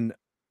when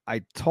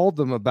I told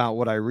them about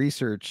what I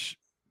researched,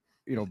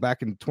 you know,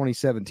 back in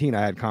 2017,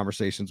 I had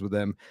conversations with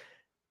them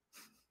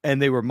and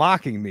they were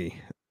mocking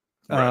me.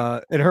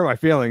 Right. It hurt my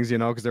feelings, you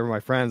know, because they were my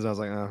friends. And I was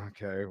like, oh,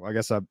 okay, well, I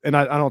guess I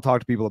don't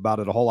talk to people about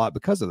it a whole lot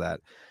because of that.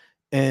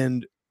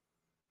 And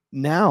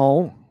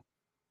now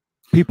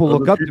people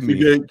look up to me.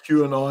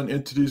 QAnon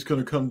entity's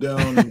going to come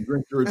down and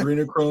drink your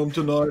adrenochrome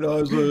tonight,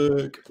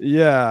 Isaac.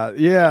 Yeah,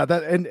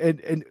 that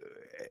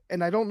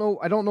and I don't know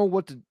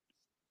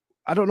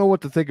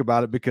what to think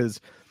about it,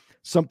 because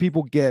some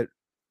people are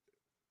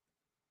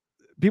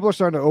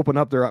starting to open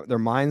up their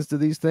minds to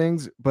these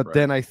things, but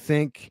then I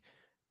think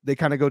they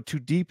kind of go too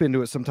deep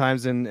into it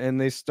sometimes, and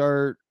they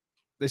start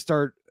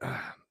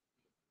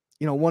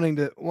you know, wanting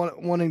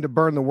to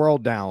burn the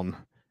world down,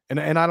 and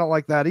I don't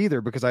like that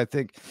either, because I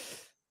think,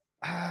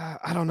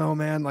 I don't know,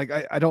 man. Like,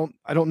 I don't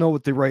know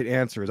what the right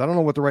answer is. I don't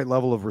know what the right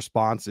level of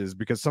response is,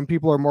 because some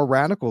people are more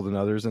radical than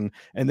others, and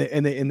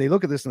they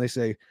look at this and they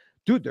say,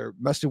 dude, they're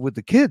messing with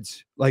the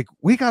kids. Like,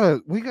 we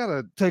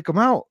gotta take them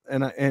out.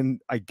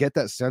 And I get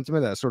that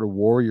sentiment, that sort of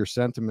warrior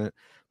sentiment.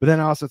 But then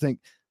I also think,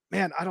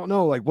 man, I don't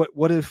know. Like,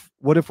 what if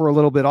we're a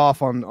little bit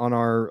off on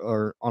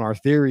our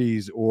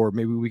theories, or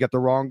maybe we got the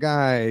wrong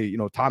guy? You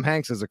know, Tom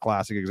Hanks is a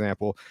classic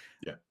example.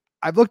 Yeah,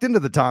 I've looked into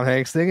the Tom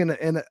Hanks thing,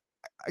 and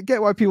I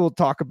get why people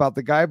talk about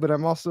the guy, but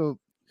I'm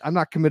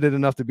not committed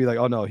enough to be like,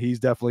 oh no, he's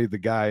definitely the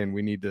guy, and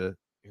we need to,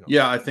 you know.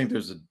 Yeah, I think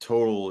there's a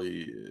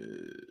totally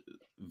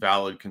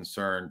valid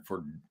concern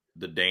for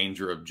the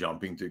danger of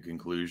jumping to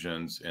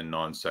conclusions and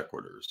non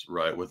sequiturs,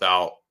 right,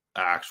 without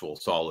actual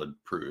solid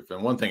proof.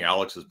 And one thing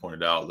Alex has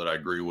pointed out that I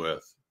agree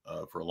with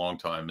for a long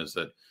time is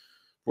that,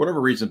 for whatever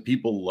reason,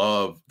 people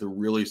love the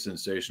really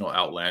sensational,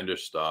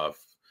 outlandish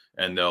stuff,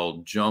 and they'll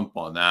jump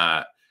on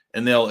that.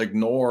 And they'll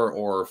ignore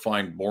or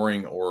find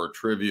boring or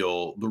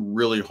trivial the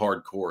really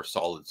hardcore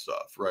solid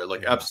stuff, right?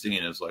 Like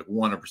Epstein is like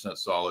 100%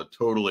 solid,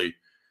 totally,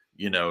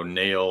 you know,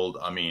 nailed.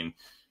 I mean,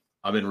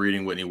 I've been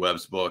reading Whitney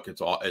Webb's book.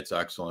 It's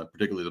excellent,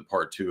 particularly the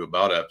part 2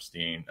 about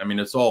Epstein. I mean,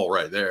 it's all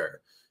right there.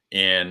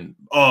 And,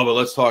 but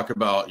let's talk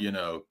about, you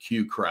know,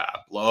 Q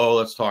crap. Oh,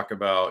 let's talk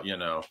about, you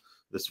know,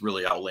 this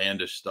really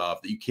outlandish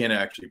stuff that you can't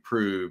actually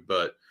prove,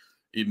 but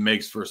it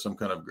makes for some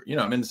kind of, you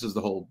know, I mean, this is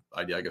the whole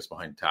idea, I guess,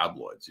 behind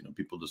tabloids. You know,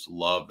 people just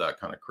love that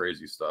kind of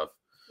crazy stuff.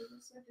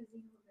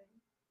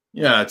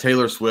 Yeah,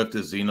 Taylor Swift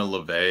is Zena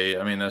LaVey.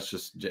 I mean, that's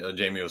just,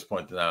 Jamie was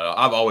pointing that out.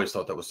 I've always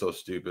thought that was so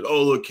stupid.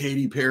 Oh, look,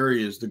 Katy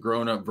Perry is the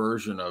grown-up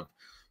version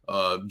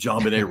of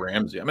John Benet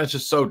Ramsey. I mean, it's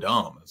just so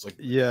dumb. It's like,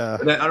 yeah.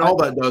 And all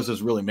that does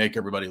is really make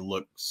everybody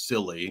look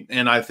silly.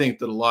 And I think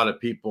that a lot of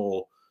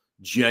people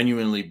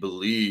genuinely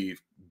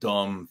believe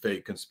dumb,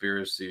 fake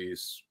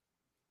conspiracies,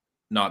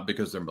 not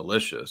because they're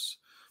malicious,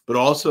 but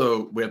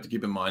also we have to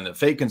keep in mind that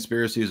fake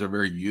conspiracies are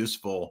very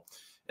useful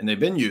and they've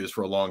been used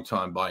for a long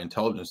time by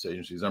intelligence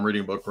agencies. I'm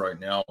reading a book right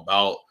now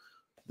about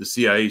the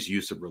CIA's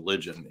use of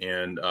religion,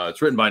 and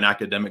it's written by an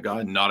academic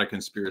guy, not a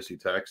conspiracy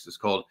text. It's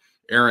called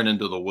Aaron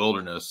into the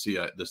Wilderness,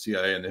 the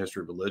CIA and the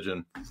History of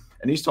Religion.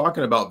 And he's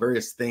talking about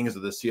various things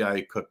that the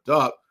CIA cooked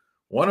up,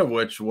 one of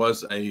which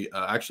was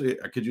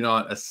actually, I kid you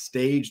not, a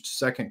staged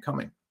second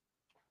coming.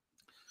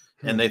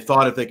 And they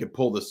thought if they could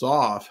pull this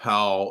off,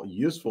 how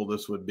useful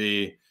this would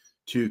be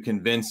to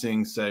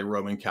convincing, say,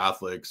 Roman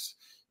Catholics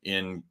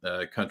in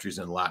countries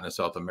in Latin and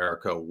South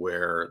America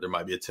where there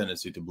might be a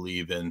tendency to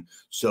believe in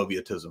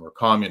Sovietism or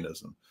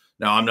communism.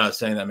 Now, I'm not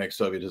saying that makes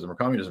Sovietism or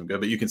communism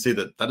good, but you can see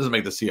that that doesn't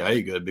make the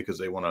CIA good, because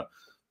they want to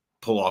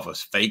pull off a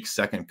fake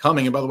second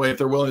coming. And by the way, if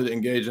they're willing to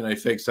engage in a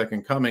fake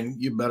second coming,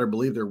 you better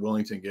believe they're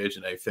willing to engage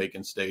in a fake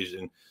and staged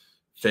and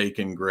fake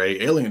and gray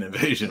alien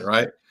invasion,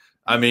 right?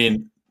 I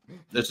mean,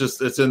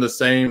 it's in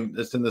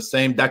the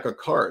same deck of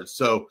cards.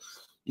 So,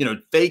 you know,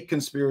 fake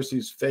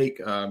conspiracies, fake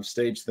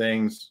staged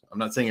things. I'm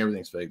not saying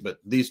everything's fake, but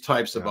these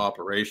types of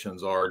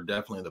operations are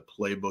definitely the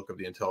playbook of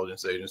the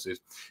intelligence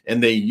agencies,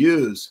 and they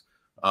use,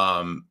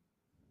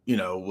 you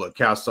know, what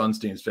Cass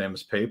Sunstein's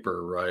famous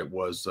paper, right,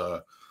 was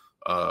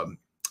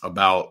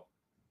about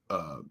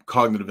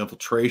cognitive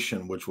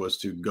infiltration, which was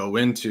to go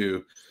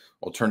into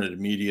alternative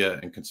media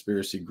and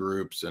conspiracy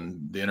groups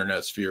and the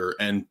internet sphere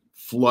and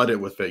flood it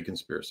with fake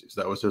conspiracies.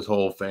 That was his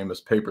whole famous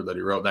paper that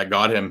he wrote. That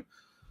got him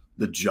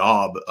the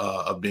job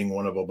of being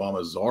one of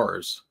Obama's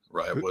czars,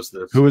 right? Was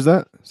this? Who was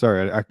that?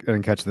 Sorry, I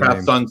didn't catch the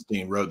name.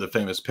 Sunstein wrote the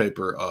famous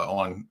paper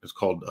it's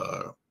called,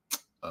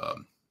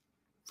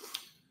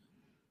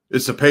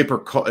 it's a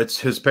paper it's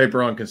his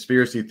paper on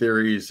conspiracy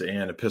theories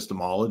and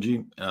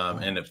epistemology.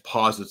 And it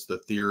posits the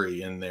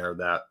theory in there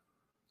that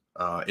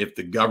if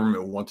the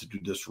government wanted to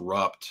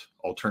disrupt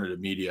alternative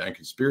media and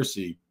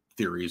conspiracy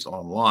theories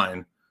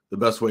online, the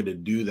best way to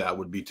do that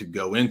would be to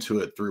go into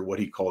it through what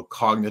he called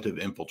cognitive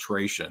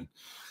infiltration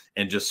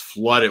and just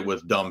flood it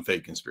with dumb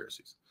fake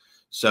conspiracies.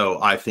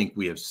 So I think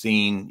we have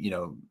seen, you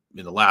know,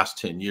 in the last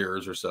 10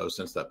 years or so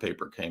since that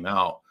paper came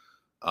out,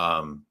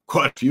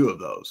 quite a few of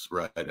those,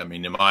 right? I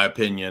mean, in my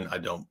opinion,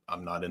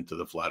 I'm not into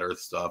the flat earth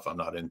stuff. I'm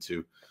not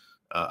into,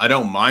 I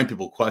don't mind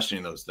people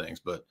questioning those things,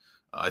 but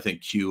I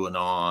think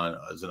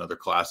QAnon is another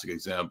classic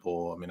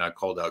example. I mean, I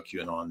called out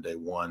QAnon day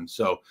one.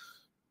 So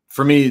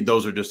for me,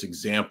 those are just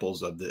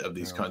examples of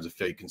these kinds of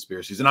fake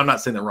conspiracies. And I'm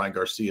not saying that Ryan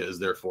Garcia is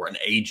therefore an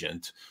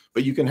agent,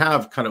 but you can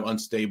have kind of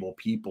unstable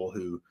people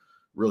who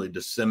really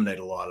disseminate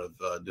a lot of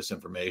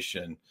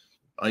disinformation,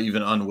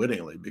 even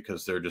unwittingly,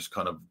 because they're just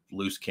kind of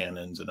loose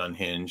cannons and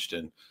unhinged.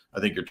 And I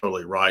think you're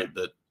totally right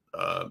that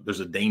there's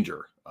a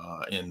danger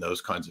in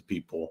those kinds of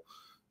people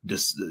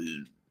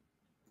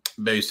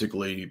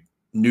basically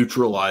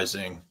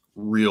neutralizing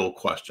real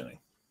questioning.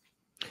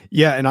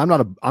 Yeah, and I'm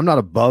not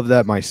above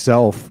that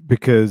myself,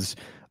 because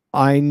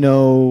I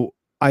know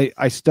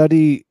I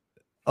study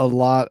a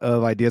lot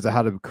of ideas of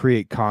how to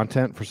create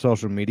content for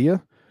social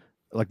media,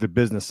 like the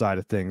business side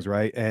of things,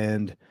 right?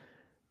 And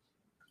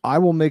I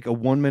will make a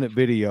 1-minute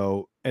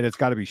video, and it's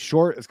got to be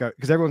short. It's got,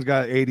 because everyone's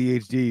got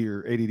ADHD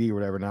or ADD or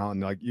whatever now,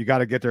 and like you got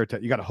to get their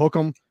you got to hook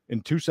them in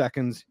 2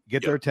 seconds,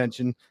 get their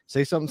attention,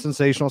 say something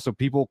sensational so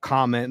people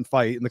comment and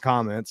fight in the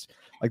comments.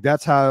 Like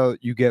that's how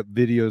you get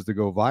videos to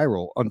go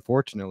viral,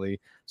 unfortunately.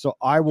 So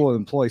I will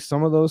employ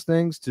some of those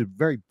things to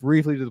very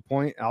briefly to the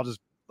point. I'll just,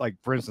 like,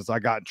 for instance, I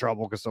got in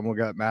trouble because someone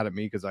got mad at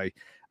me because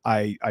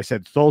I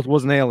said Thoth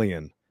was an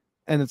alien.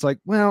 And it's like,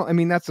 well, I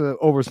mean, that's an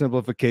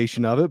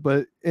oversimplification of it,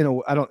 but you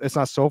know, it's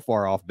not so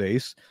far off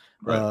base,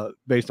 right,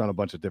 based on a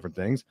bunch of different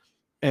things.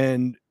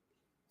 And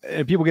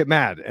people get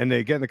mad and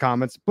they get in the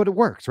comments, but it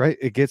works, right?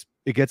 It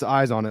gets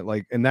eyes on it.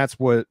 Like, and that's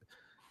what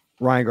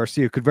Ryan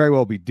Garcia could very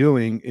well be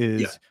doing,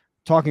 is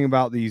talking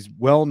about these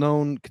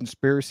well-known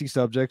conspiracy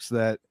subjects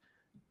that,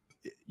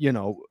 you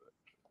know,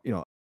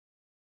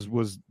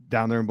 was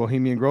down there in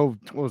Bohemian Grove.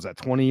 What was that?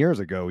 20 years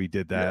ago. He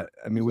did that.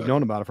 I mean, we've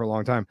known about it for a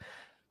long time.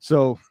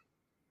 So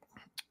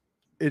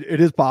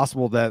it is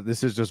possible that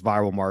this is just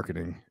viral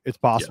marketing. It's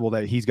possible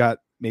that he's got,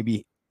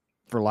 maybe,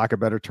 for lack of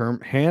a better term,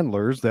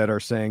 handlers that are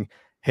saying,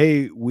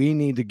 hey, we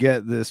need to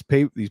get these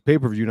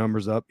pay-per-view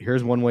numbers up.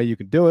 Here's one way you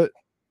can do it.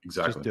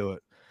 Exactly. Just do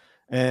it.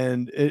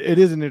 And it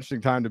is an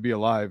interesting time to be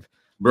alive.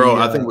 Bro,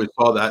 I think we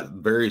saw that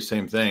very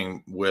same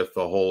thing with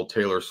the whole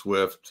Taylor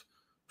Swift,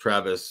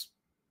 Travis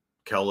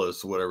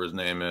Kellis, whatever his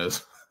name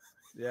is.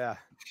 Yeah.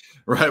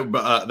 Right.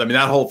 But I mean,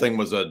 that whole thing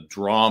was a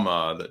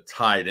drama that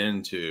tied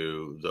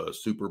into the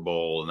Super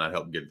Bowl, and that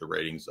helped get the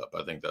ratings up.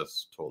 I think that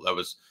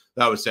was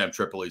Sam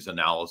Tripoli's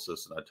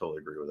analysis, and I totally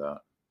agree with that.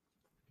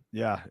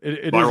 Yeah,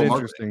 it is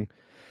interesting.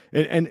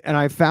 And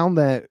I found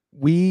that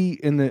we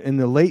in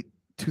the late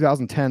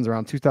 2010s,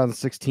 around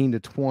 2016 to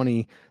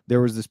 20,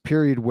 there was this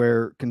period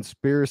where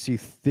conspiracy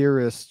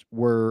theorists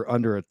were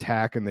under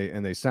attack, and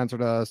they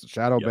censored us,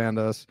 shadow banned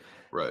us.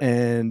 Right.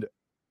 And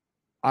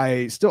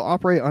I still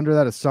operate under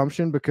that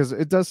assumption because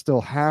it does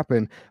still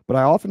happen, but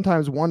I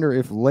oftentimes wonder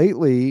if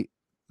lately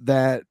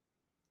that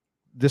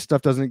this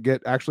stuff doesn't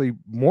get actually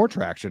more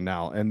traction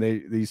now, and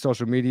these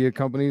social media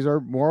companies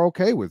are more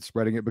okay with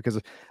spreading it, because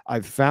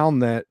I've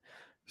found that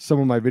some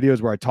of my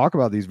videos where I talk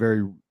about these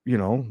very, you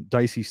know,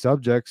 dicey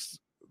subjects,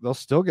 they'll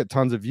still get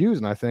tons of views,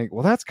 and I think,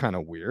 well, that's kind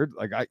of weird.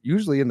 Like, I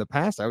usually in the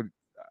past I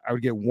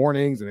would get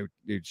warnings and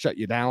they'd shut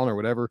you down or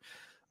whatever.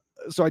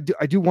 So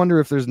I do wonder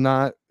if there's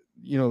not,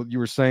 you know, you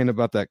were saying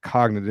about that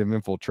cognitive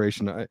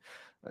infiltration. I'm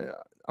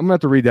gonna have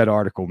to read that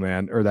article,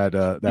 man, or that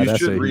essay. You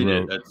should read he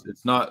it. wrote.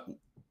 It's not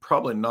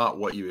probably not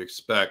what you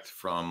expect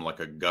from like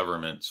a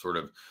government sort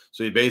of.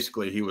 So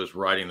he was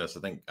writing this,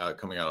 I think,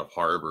 coming out of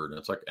Harvard,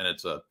 and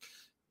it's a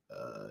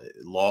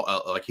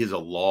law, like he's a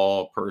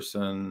law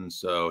person,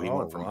 so he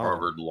went from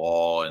Harvard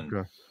Law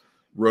and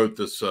wrote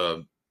this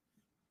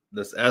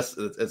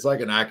it's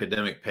like an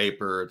academic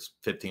paper. It's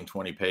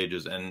 15-20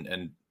 pages,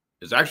 and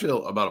it's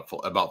actually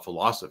about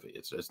philosophy.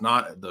 It's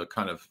not the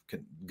kind of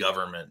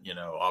government, you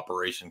know,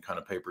 operation kind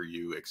of paper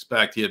you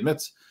expect. He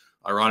admits,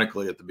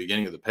 ironically, at the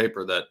beginning of the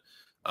paper that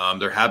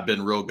there have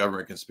been real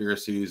government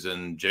conspiracies,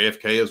 and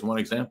JFK is one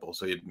example.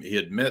 So he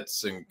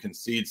admits and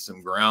concedes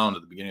some ground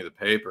at the beginning of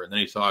the paper, and then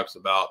he talks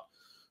about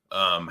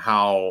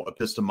how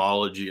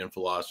epistemology and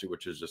philosophy,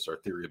 which is just our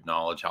theory of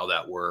knowledge, how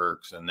that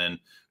works, and then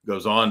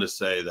goes on to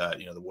say that,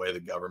 you know, the way the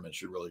government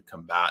should really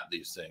combat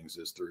these things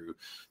is through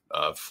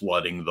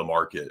flooding the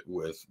market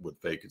with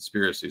fake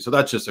conspiracy. So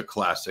that's just a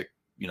classic,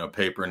 you know,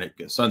 paper. And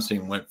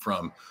Sunstein went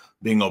from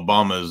being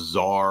Obama's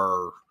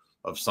czar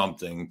of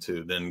something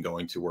to then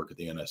going to work at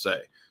the NSA.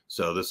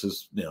 So this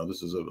is, you know,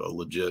 this is a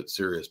legit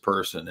serious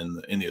person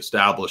in the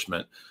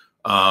establishment.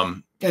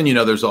 And, you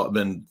know, there's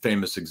been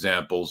famous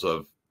examples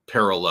of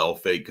parallel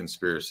fake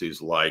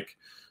conspiracies like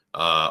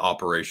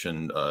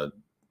Operation,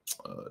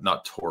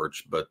 not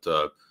Torch, but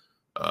the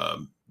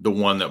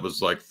one that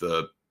was like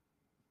the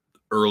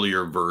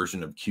earlier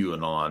version of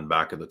QAnon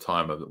back at the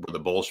time of where the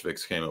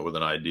Bolsheviks came up with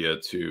an idea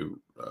to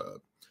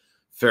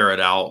ferret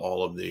out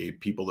all of the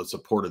people that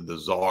supported the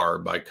Czar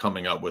by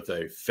coming up with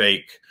a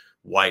fake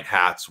white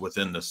hats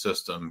within the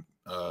system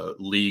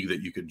league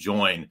that you could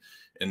join.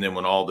 And then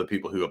when all the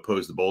people who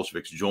opposed the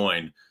Bolsheviks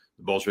joined,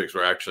 the Bolsheviks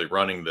were actually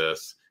running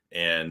this,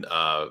 and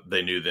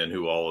they knew then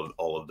who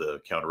all of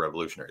the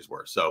counter-revolutionaries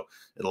were. So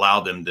it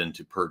allowed them then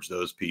to purge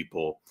those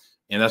people.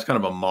 And that's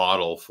kind of a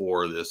model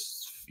for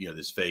this, you know,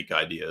 these fake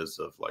ideas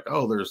of like,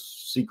 oh, there's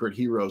secret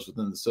heroes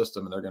within the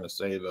system and they're going to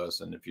save us.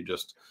 And if you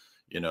just,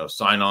 you know,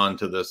 sign on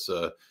to this,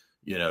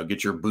 you know,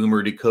 get your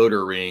boomer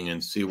decoder ring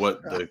and see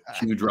what the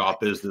Q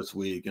drop is this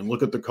week and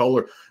look at the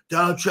color.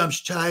 Donald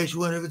Trump's ties,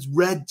 one of its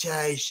red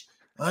ties.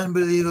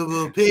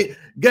 Unbelievable.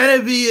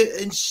 Gonna be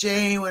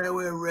insane when I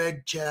wear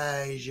red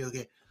ties.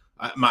 Okay.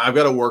 I've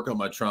got to work on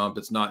my Trump.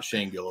 It's not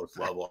Shane Gillis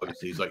level.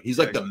 Obviously, he's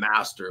like the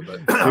master,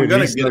 but I'm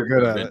gonna get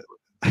it.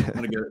 I'm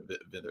gonna get it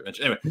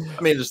eventually. Anyway,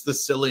 I mean, just the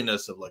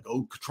silliness of like,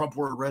 oh, Trump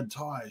wore red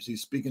ties.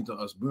 He's speaking to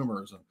us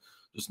boomers, and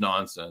just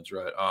nonsense,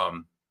 right?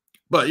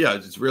 But yeah,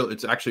 it's real.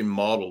 It's actually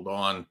modeled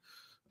on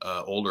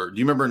older. Do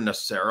you remember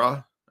Nasera?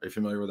 Are you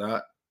familiar with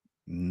that?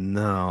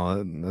 No,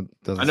 that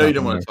doesn't. I know you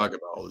don't want to talk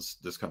about all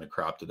this kind of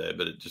crap today,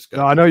 but it just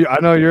got. No, I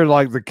know you're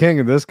like the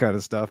king of this kind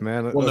of stuff,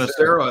 man. Well,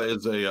 Nasera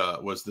is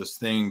was this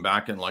thing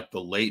back in like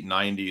the late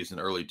 90s and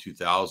early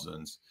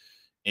 2000s,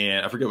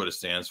 and I forget what it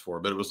stands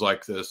for, but it was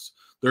like this.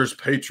 There's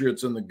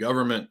patriots in the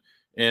government,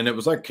 and it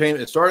was like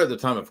it started at the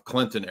time of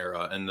Clinton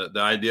era, and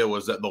the idea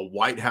was that the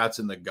white hats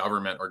in the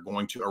government are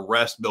going to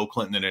arrest Bill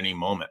Clinton at any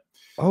moment.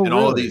 Oh, and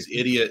really? All of these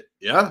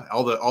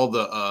all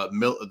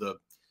the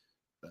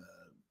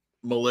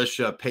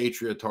militia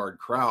patriotard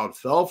crowd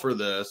fell for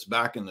this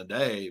back in the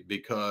day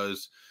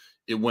because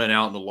it went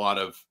out in a lot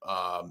of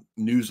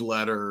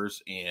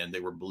newsletters, and they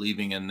were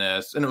believing in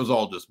this, and it was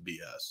all just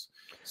BS.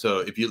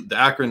 So the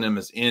acronym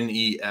is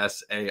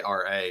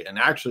NESARA, and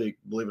actually,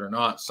 believe it or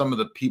not, some of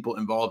the people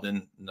involved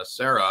in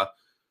Nasera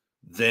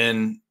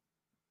then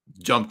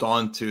jumped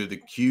onto the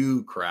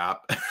Q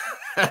crap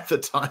at the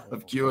time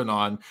of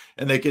QAnon,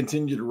 and they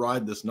continue to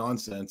ride this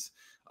nonsense.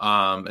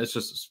 It's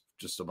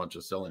just a bunch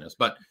of silliness,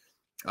 but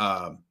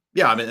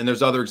yeah, I mean, and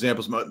there's other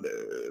examples.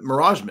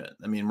 Mirage Men.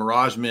 I mean,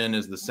 Mirage Men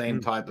is the same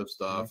type of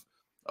stuff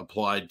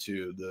applied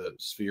to the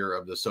sphere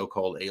of the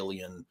so-called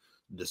alien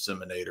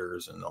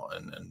disseminators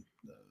and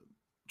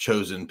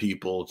chosen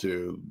people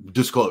to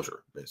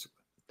disclosure,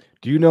 basically.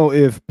 Do you know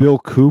if Bill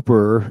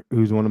Cooper,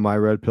 who's one of my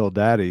red pill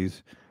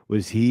daddies,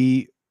 was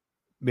he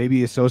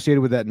maybe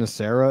associated with that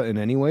Nasera in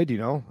any way? Do you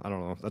know? I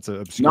don't know. That's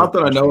a not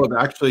that I know of.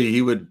 Actually,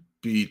 he would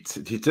be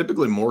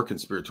typically more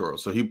conspiratorial.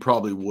 So he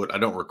probably would. I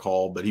don't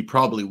recall, but he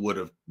probably would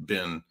have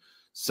been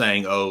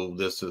saying, "Oh,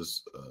 this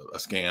is a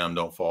scam.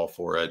 Don't fall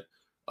for it."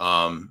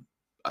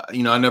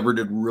 You know, I never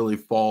did really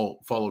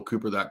follow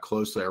Cooper that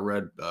closely. I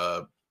read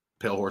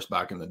Pale Horse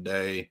back in the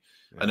day.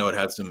 I know it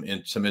had some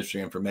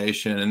interesting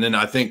information, and then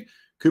I think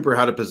Cooper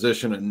had a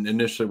position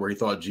initially where he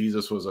thought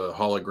Jesus was a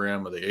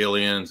hologram of the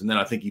aliens, and then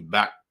I think he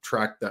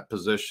backtracked that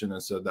position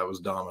and said that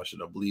was dumb. I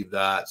shouldn't have believed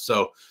that.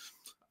 So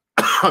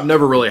I've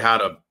never really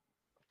had a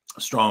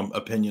strong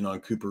opinion on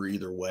Cooper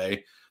either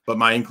way, But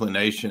my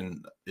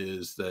inclination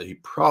is that he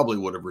probably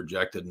would have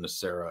rejected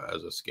Nicera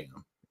as a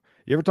scam.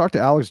 You ever talk to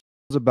Alex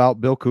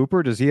about Bill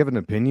Cooper? Does he have an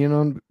opinion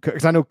on?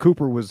 Because I know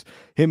Cooper was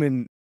him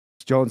and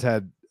Jones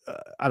had.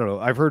 I don't know.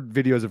 I've heard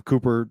videos of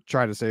Cooper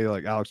trying to say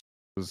like Alex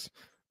was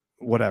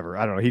whatever.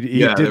 I don't know. He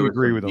didn't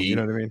agree with him. You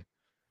know what I mean?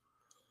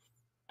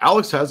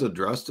 Alex has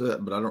addressed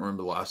it, but I don't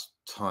remember the last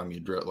time he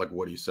addressed like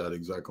what he said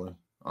exactly.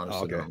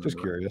 Honestly, okay, just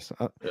curious.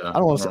 Yeah, I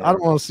don't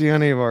want to see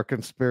any of our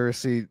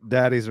conspiracy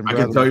daddies and I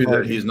brothers. can tell you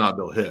that he's not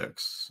Bill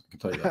Hicks. I can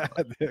tell you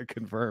that.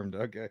 Confirmed.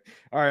 Okay.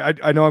 All right.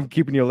 I know I'm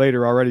keeping you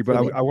later already, but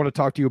I want to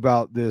talk to you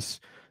about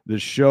this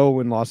show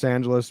in Los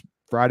Angeles,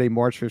 Friday,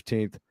 March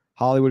 15th,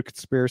 Hollywood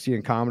Conspiracy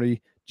and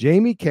Comedy.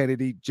 Jamie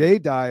Kennedy, Jay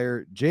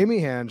Dyer,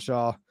 Jamie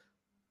Hanshaw.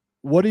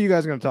 What are you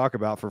guys going to talk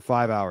about for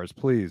 5 hours,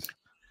 please?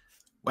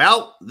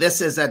 Well, this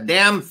is a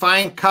damn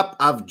fine cup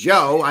of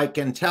Joe. I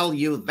can tell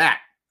you that.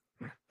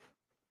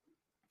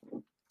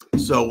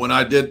 So when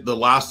I did the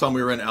last time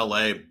we were in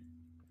LA,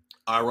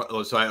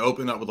 I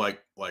opened up with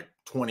like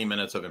 20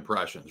 minutes of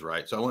impressions,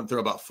 right? So I went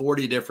through about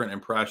 40 different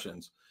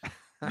impressions.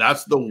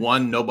 That's the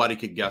one nobody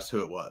could guess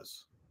who it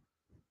was.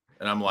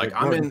 And I'm like,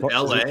 I'm in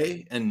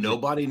LA and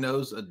nobody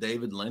knows a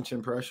David Lynch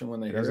impression when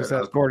they hear it.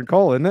 That's Gordon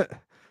Cole, isn't it?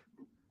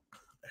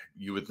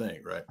 You would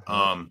think, right?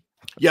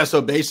 Yeah,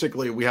 so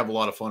basically we have a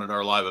lot of fun at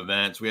our live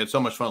events. We had so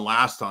much fun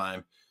last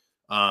time.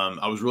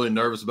 I was really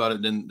nervous about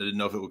it. Didn't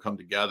know if it would come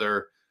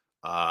together.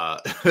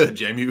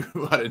 Jamie,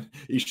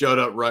 he showed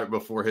up right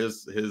before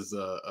his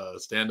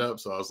stand-up,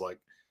 so I was like,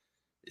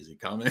 is he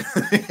coming?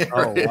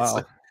 Oh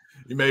wow.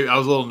 I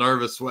was a little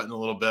nervous, sweating a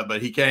little bit,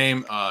 but he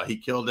came. He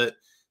killed it.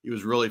 He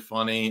was really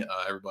funny.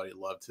 Everybody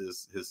loved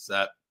his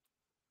set,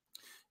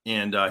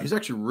 and he's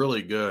actually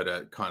really good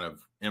at kind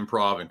of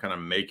improv and kind of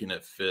making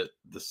it fit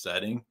the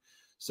setting.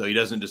 So he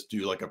doesn't just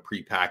do like a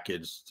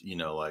prepackaged,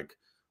 like,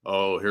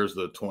 oh, here's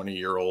the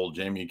 20-year-old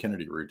Jamie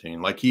Kennedy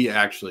routine. Like he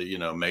actually,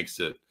 makes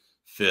it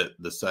fit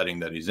the setting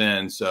that he's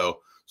in. So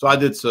I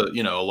did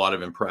a lot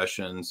of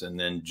impressions, and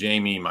then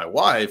Jamie, my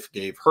wife,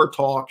 gave her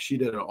talk. She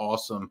did an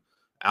awesome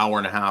hour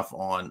and a half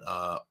on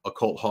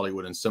occult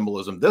Hollywood and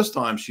symbolism. This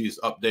time she's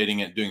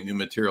updating it, doing new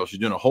material. She's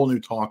doing a whole new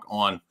talk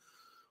on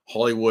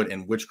Hollywood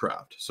and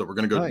witchcraft. So we're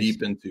going to go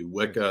deep into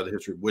Wicca, the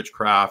history of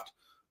witchcraft,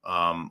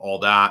 all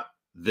that.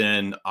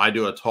 Then I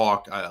do a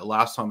talk.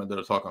 Last time I did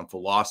a talk on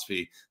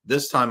philosophy.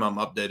 This time I'm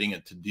updating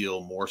it to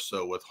deal more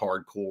so with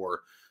hardcore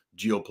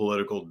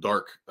geopolitical,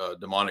 dark,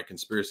 demonic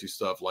conspiracy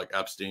stuff like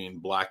Epstein,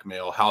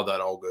 blackmail, how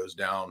that all goes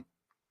down,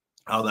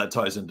 how that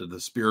ties into the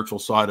spiritual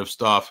side of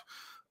stuff.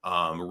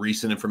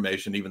 Recent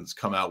information even that's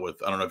come out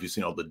with, I don't know if you've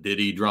seen all the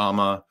Diddy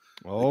drama,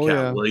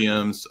 Katt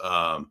Williams.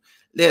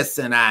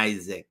 Listen,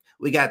 Isaac,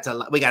 we got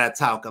to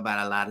talk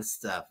about a lot of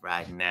stuff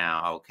right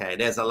now. Okay,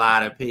 there's a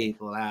lot of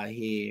people out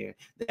here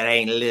that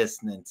ain't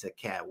listening to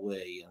Katt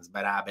Williams,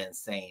 but I've been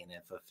saying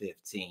it for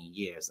 15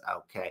 years.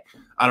 Okay,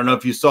 I don't know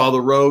if you saw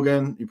the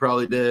Rogan. You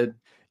probably did.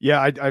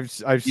 Yeah, I've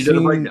seen. Did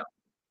a breakdown.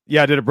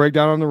 Yeah, I did a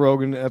breakdown on the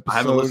Rogan episode. I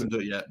haven't listened to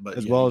it yet, but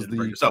as well as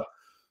so.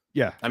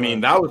 Yeah, I mean,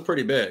 that was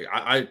pretty big.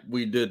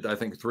 We did, I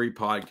think, 3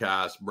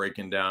 podcasts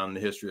breaking down the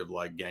history of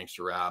like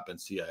gangster rap and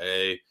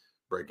CIA,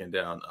 breaking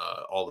down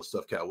all the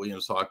stuff Katt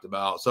Williams talked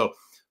about. So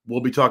we'll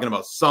be talking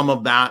about some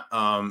of that.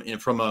 And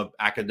from an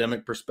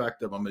academic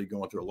perspective, I'm going to be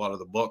going through a lot of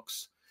the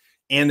books.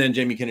 And then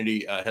Jamie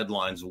Kennedy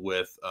headlines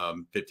with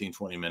 15,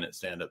 20-minute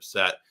stand-up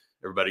set.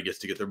 Everybody gets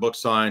to get their book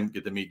signed,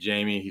 get to meet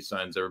Jamie. He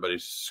signs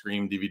everybody's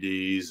Scream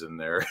DVDs and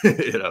their,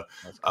 cool.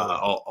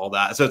 all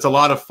that. So it's a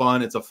lot of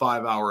fun. It's a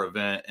 5-hour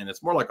event, and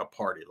it's more like a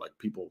party. Like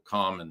people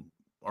come, and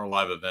our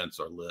live events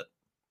are lit.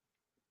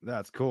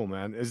 That's cool,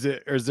 man. So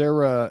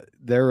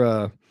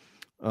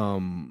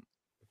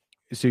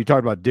you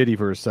talked about Diddy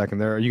for a second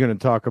there. Are you going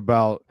to talk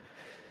about?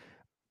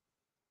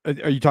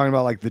 Are you talking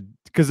about like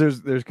because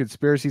there's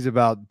conspiracies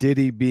about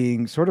Diddy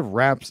being sort of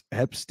raps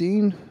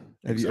Epstein?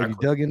 Have you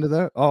dug into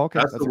that? Oh, okay.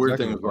 That's the weird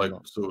thing. Like,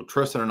 so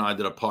Tristan and I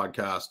did a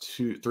podcast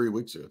 2-3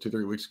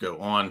 weeks ago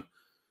on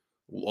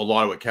a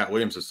lot of what Katt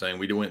Williams is saying.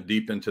 We went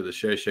deep into the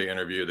Shay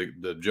interview.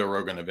 The Joe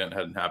Rogan event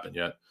hadn't happened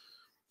yet.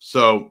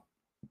 So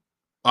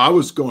I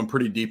was going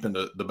pretty deep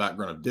into the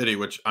background of Diddy,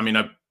 which, I mean,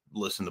 I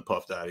listened to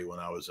Puff Daddy when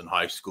I was in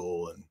high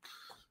school, and,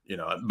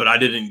 but I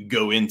didn't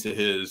go into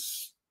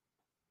his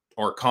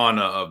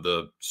arcana of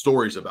the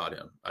stories about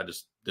him. I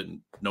just didn't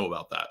know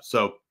about that.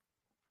 So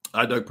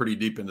I dug pretty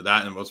deep into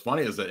that. And what's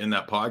funny is that in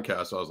that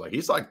podcast, I was like,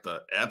 he's like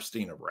the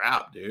Epstein of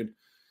rap, dude.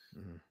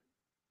 Mm-hmm.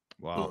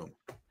 Wow. Boom.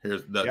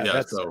 Here's that.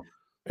 Yeah. So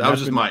that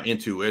was just my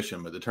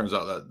intuition, but it turns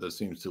out that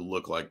seems to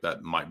look like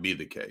that might be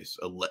the case.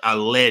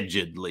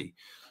 Allegedly.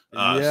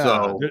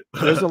 So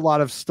there's a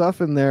lot of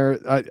stuff in there.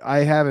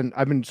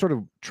 I've been sort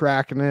of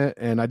tracking it,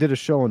 and I did a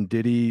show on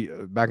Diddy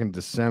back in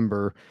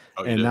December,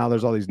 and now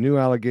there's all these new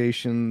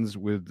allegations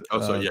with.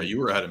 So you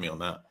were ahead of me on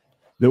that.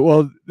 That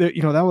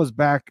was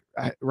back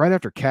right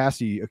after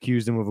Cassie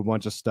accused him of a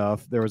bunch of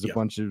stuff. There was a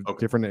bunch of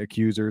different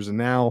accusers, and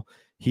now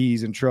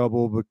he's in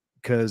trouble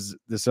because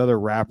this other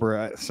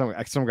rapper, some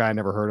guy I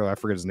never heard of, I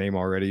forget his name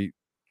already,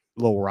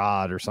 Lil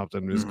Rod or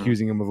something, was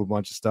accusing him of a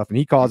bunch of stuff, and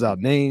he calls out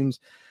names.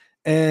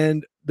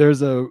 And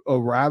there's a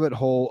rabbit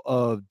hole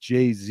of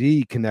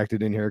Jay-Z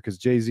connected in here because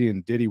Jay-Z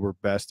and Diddy were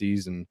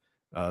besties, and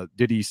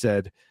Diddy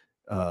said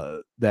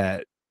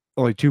that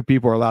only 2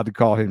 people are allowed to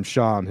call him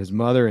Sean, his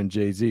mother and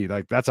Jay-Z.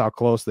 Like, that's how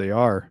close they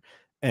are.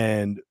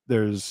 And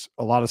there's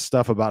a lot of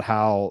stuff about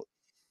how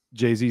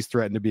Jay-Z's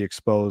threatened to be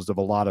exposed of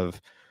a lot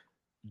of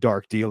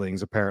dark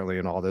dealings apparently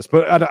in all this.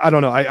 But I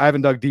don't know. I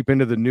haven't dug deep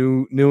into the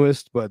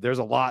newest, but there's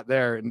a lot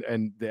there.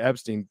 And the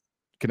Epstein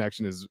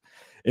connection is,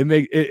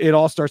 it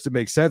all starts to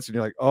make sense. And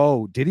you're like,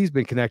 oh, Diddy's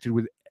been connected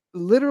with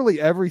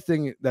literally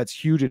everything that's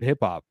huge in hip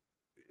hop.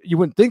 You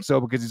wouldn't think so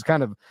because he's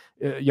kind of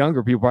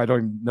younger people probably don't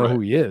even know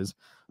who he is.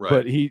 Right.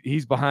 But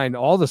he's behind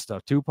all the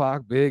stuff,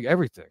 Tupac, Big,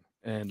 everything.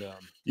 And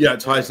yeah, it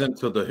ties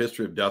into the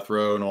history of death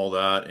row and all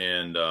that.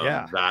 And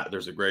that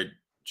there's a great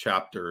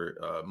chapter.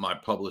 My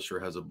publisher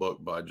has a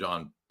book by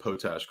John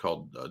Potash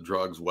called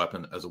Drugs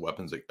Weapon as a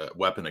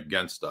Weapon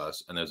Against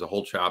Us. And there's a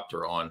whole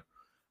chapter on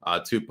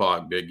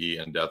Tupac, Biggie,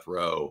 and death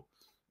row.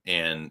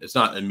 And it's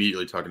not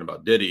immediately talking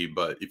about Diddy,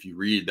 but if you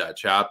read that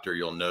chapter,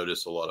 you'll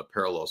notice a lot of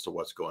parallels to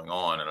what's going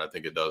on. And I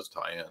think it does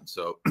tie in.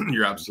 So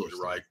you're absolutely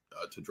right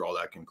to draw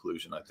that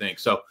conclusion, I think.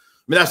 So, I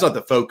mean, that's not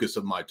the focus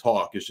of my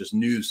talk. It's just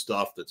new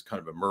stuff that's kind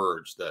of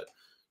emerged that,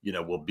 you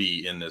know, will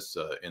be in this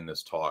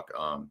talk,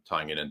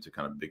 tying it into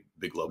kind of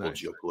big level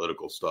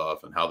geopolitical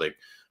stuff and how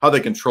they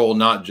control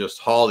not just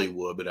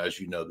Hollywood, but as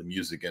you know, the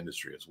music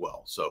industry as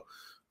well. So,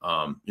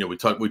 you know, we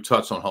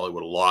touched on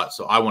Hollywood a lot.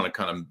 So I want to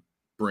kind of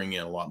bring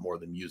in a lot more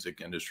of the music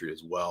industry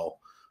as well,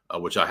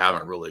 which I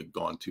haven't really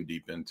gone too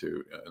deep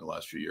into in the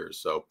last few years.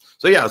 So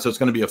yeah, so it's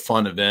going to be a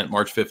fun event,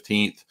 March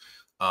 15th.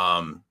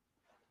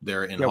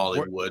 There in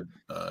Hollywood,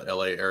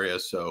 LA area.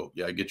 So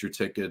yeah, get your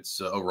tickets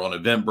over on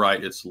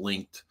Eventbrite. It's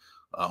linked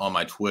on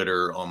my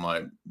Twitter, on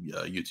my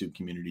YouTube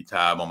community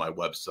tab, on my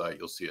website.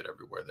 You'll see it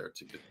everywhere there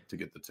to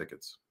get the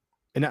tickets.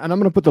 And I'm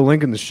going to put the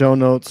link in the show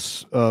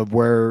notes of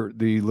where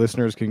the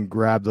listeners can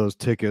grab those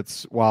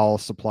tickets while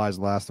supplies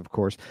last, of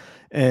course.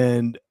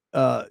 And,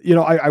 you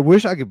know, I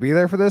wish I could be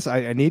there for this.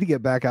 I need to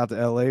get back out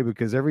to LA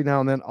because every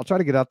now and then I'll try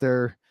to get out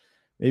there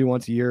maybe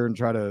once a year and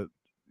try to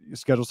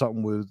schedule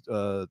something with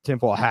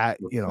Tinfoil Hat,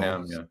 you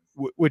know,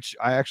 which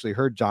I actually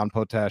heard John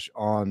Potash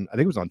on, I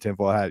think it was on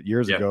Tinfoil Hat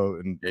years ago,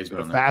 and it's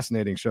a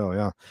fascinating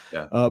show.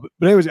 But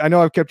anyways, I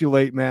know I've kept you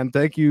late, man.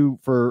 Thank you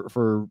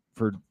for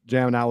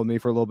jamming out with me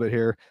for a little bit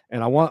here.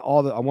 And I want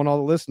all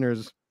the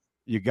listeners,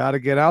 you got to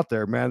get out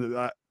there,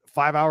 man.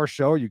 5-hour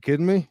show. Are you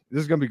kidding me?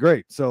 This is going to be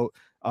great. So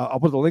I'll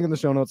put the link in the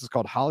show notes. It's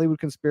called Hollywood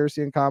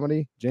Conspiracy and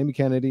Comedy. Jamie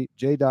Kennedy,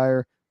 Jay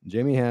Dyer,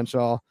 Jamie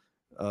Hanshaw.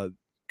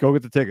 Go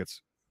get the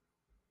tickets.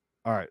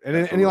 All right. And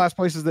any last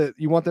places that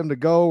you want them to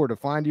go or to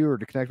find you or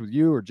to connect with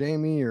you or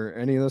Jamie or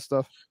any of this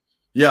stuff?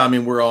 Yeah, I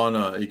mean, we're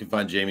on, you can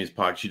find Jamie's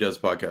podcast. She does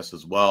podcasts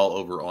as well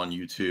over on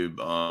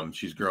YouTube.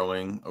 She's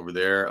growing over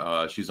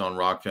there. She's on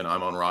Rockfin.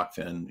 I'm on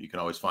Rockfin. You can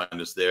always find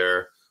us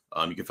there.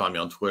 You can find me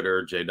on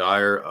Twitter, Jay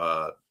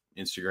Dyer,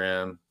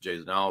 Instagram,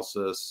 Jay's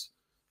Analysis.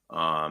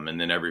 And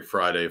then every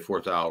Friday,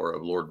 4th hour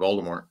of Lord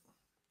Voldemort.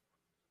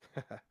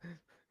 You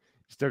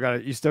still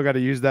got to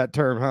use that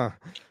term, huh?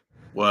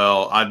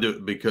 Well, I do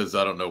because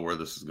I don't know where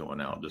this is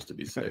going out, just to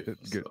be safe. Good.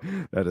 So.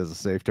 That is a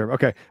safe term.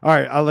 Okay. All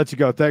right. I'll let you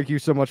go. Thank you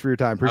so much for your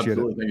time. Appreciate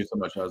it. Thank you so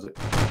much, Isaac.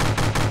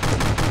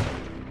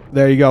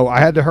 There you go. I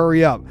had to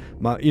hurry up.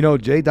 You know,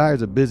 Jay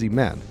Dyer's a busy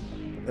man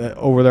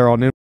over there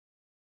on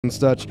and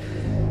such.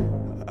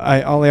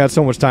 I only had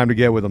so much time to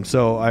get with him,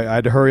 so I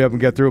had to hurry up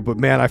and get through it. But,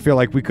 man, I feel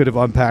like we could have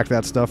unpacked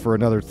that stuff for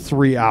another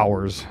 3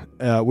 hours,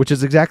 which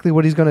is exactly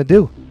what he's going to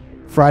do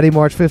Friday,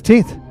 March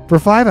 15th for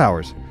 5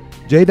 hours.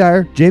 Jay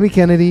Dyer, Jamie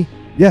Kennedy.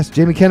 Yes,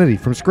 Jamie Kennedy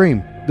from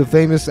Scream, the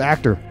famous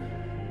actor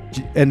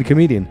and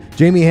comedian.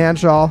 Jamie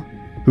Hanshaw,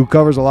 who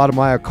covers a lot of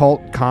my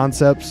occult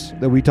concepts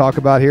that we talk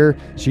about here.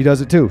 She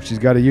does it too. She's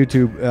got a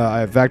YouTube.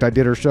 In fact, I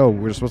did her show.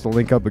 We're supposed to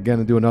link up again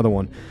and do another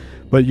one.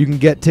 But you can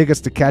get tickets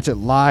to catch it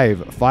live.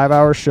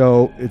 5-hour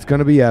show. It's going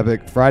to be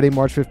epic. Friday,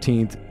 March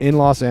 15th in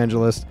Los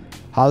Angeles.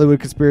 Hollywood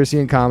Conspiracy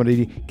and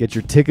Comedy. Get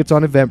your tickets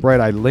on Eventbrite.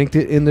 I linked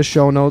it in the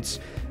show notes.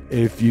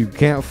 If you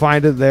can't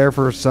find it there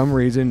for some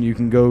reason, you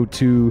can go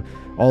to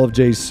all of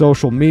Jay's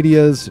social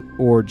medias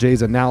or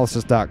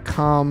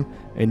jaysanalysis.com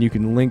and you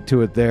can link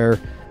to it there.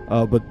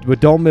 But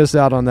don't miss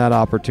out on that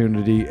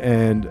opportunity.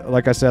 And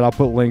like I said, I'll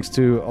put links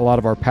to a lot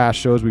of our past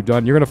shows we've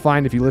done. You're going to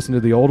find, if you listen to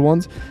the old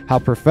ones, how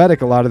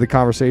prophetic a lot of the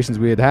conversations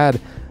we had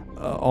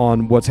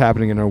on what's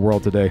happening in our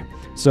world today.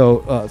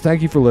 So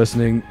thank you for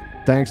listening.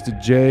 Thanks to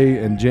Jay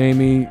and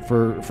Jamie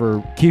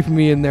for keeping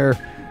me in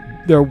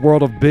their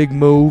world of big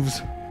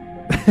moves,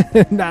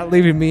 not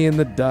leaving me in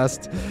the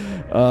dust.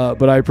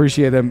 But I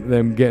appreciate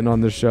them getting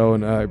on the show,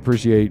 and I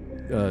appreciate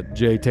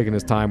Jay taking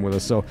his time with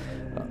us. So,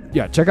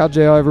 yeah, check out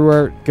Jay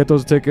everywhere. Get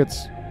those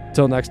tickets.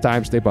 Till next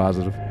time, stay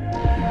positive.